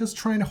 we might just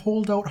try and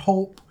hold out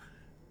hope.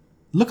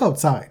 Look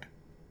outside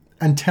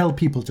and tell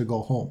people to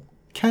go home.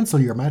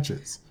 Cancel your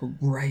matches.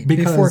 Right.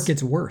 Before it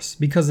gets worse.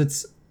 Because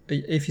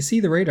if you see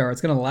the radar, it's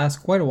going to last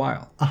quite a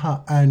while.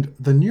 And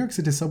the New York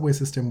City subway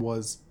system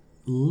was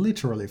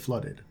literally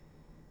flooded.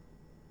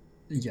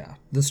 Yeah.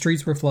 The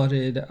streets were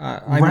flooded.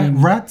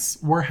 Rats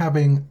were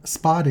having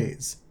spa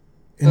days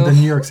in the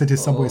New York City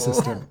subway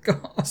system.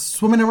 God.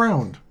 Swimming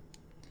around.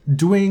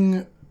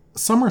 Doing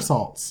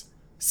somersaults.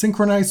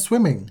 Synchronized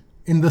swimming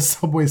in the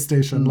subway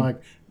station.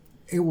 Like,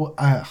 it was...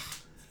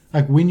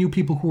 Like, we knew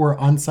people who were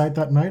on site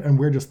that night, and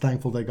we're just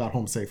thankful they got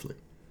home safely.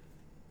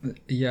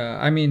 Yeah,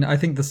 I mean, I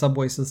think the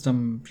subway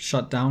system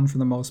shut down for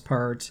the most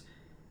part.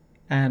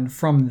 And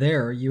from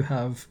there, you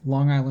have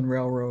Long Island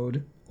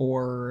Railroad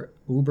or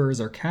Ubers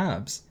or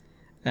cabs.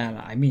 And,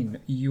 I mean,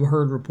 you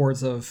heard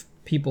reports of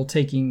people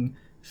taking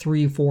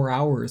 3-4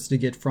 hours to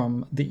get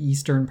from the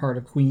eastern part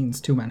of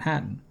Queens to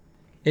Manhattan.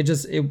 It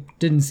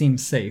didn't seem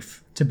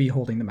safe to be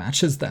holding the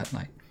matches that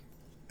night.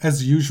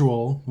 As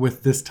usual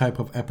with this type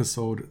of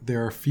episode,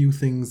 there are a few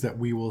things that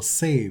we will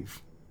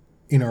save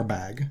in our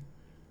bag.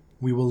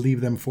 We will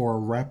leave them for a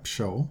wrap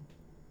show.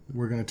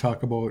 We're going to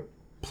talk about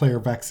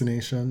player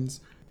vaccinations.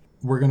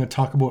 We're going to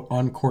talk about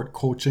on-court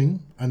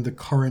coaching and the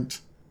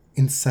current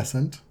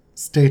incessant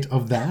state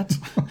of that.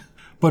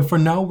 But for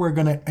now, we're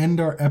going to end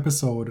our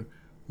episode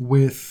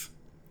with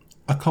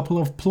a couple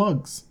of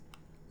plugs.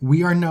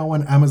 We are now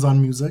on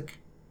Amazon Music,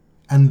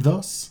 and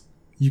thus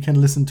you can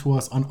listen to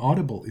us on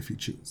Audible if you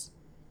choose.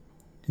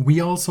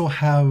 We also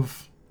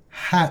have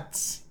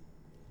hats,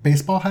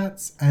 baseball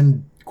hats,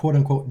 and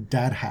quote-unquote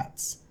dad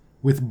hats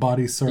with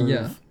body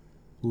serve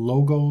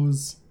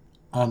logos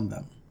on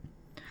them.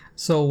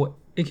 So,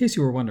 in case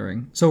you were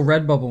wondering, so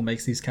Redbubble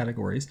makes these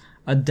categories.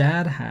 A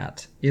dad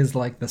hat is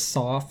like the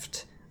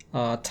soft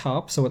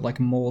top, so it like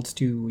molds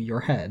to your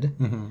head.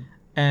 Mm-hmm.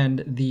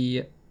 And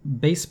the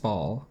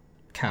baseball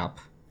cap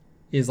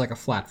is like a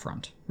flat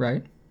front,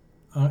 right?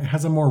 It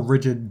has a more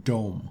rigid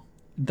dome.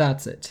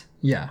 That's it.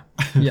 Yeah.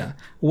 Yeah.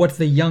 What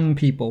the young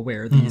people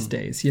wear these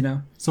days, you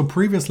know? So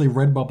previously,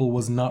 Redbubble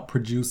was not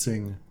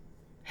producing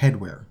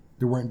headwear.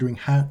 They weren't doing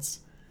hats.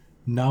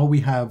 Now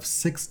we have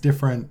 6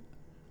 different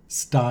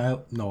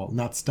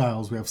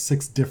we have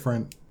 6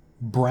 different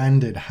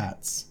branded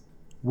hats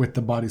with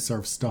the Body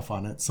Serve stuff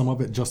on it. Some of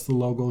it just the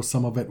logo,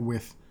 some of it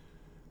with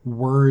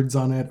words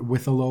on it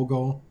with a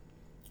logo.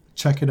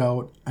 Check it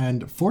out.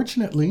 And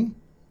fortunately,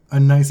 a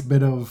nice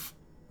bit of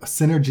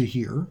synergy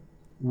here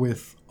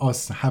with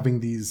us having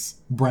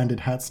these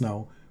branded hats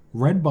now.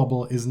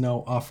 Redbubble is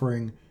now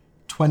offering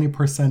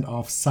 20%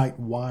 off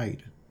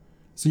site-wide.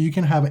 So you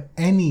can have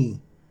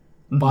any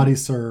Body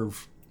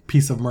Serve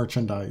piece of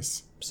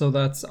merchandise. So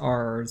that's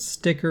our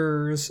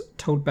stickers,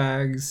 tote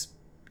bags,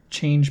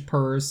 change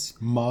purse,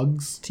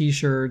 mugs,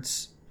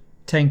 t-shirts,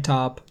 tank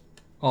top,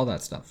 all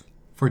that stuff.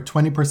 For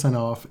 20%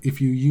 off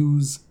if you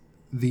use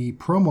the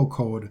promo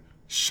code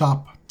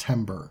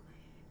SHOPTEMBER.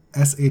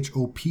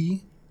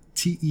 SHOPTEMBER.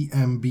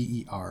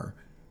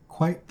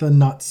 Quite the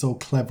not so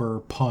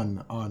clever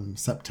pun on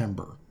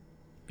September.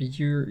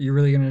 You're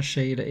really going to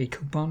shade a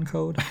coupon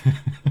code?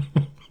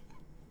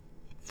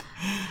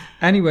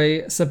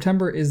 Anyway,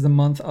 September is the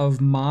month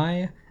of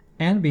my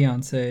and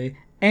Beyonce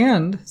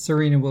and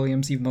Serena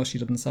Williams, even though she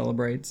doesn't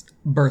celebrate,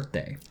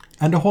 birthday.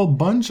 And a whole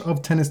bunch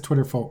of tennis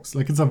Twitter folks.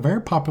 Like, it's a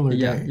very popular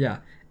day. Yeah.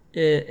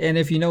 And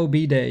if you know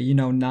B-Day, you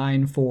know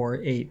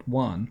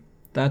 9481.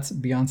 That's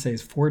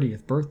Beyonce's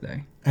 40th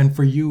birthday. And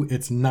for you,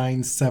 it's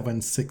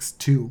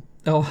 9762.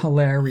 Oh,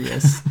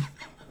 hilarious.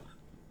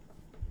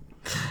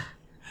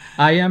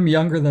 I am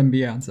younger than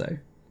Beyonce.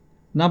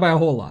 Not by a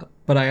whole lot,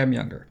 but I am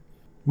younger.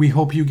 We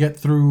hope you get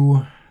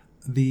through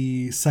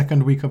the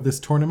second week of this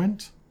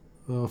tournament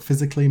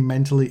physically,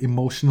 mentally,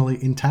 emotionally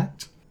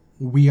intact.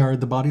 We are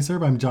The Body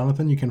Serve. I'm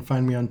Jonathan. You can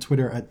find me on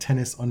Twitter at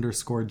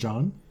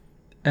tennis_John.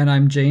 And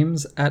I'm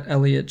James at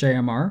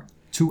ElliotJMR.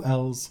 2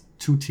 L's,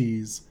 2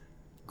 T's.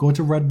 Go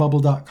to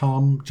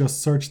redbubble.com.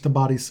 Just search The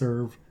Body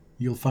Serve.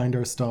 You'll find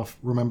our stuff.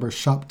 Remember,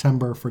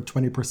 Shoptember for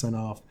 20%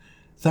 off.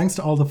 Thanks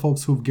to all the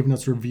folks who've given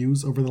us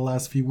reviews over the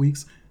last few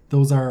weeks.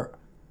 Those are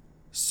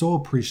so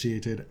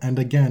appreciated. And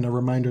again, a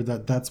reminder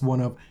that that's one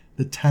of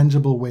the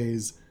tangible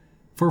ways,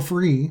 for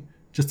free,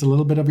 just a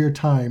little bit of your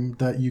time,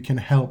 that you can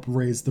help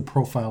raise the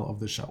profile of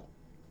the show.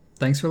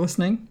 Thanks for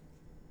listening.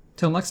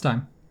 Till next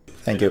time.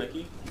 Thank you.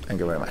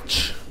 Thank you very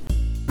much.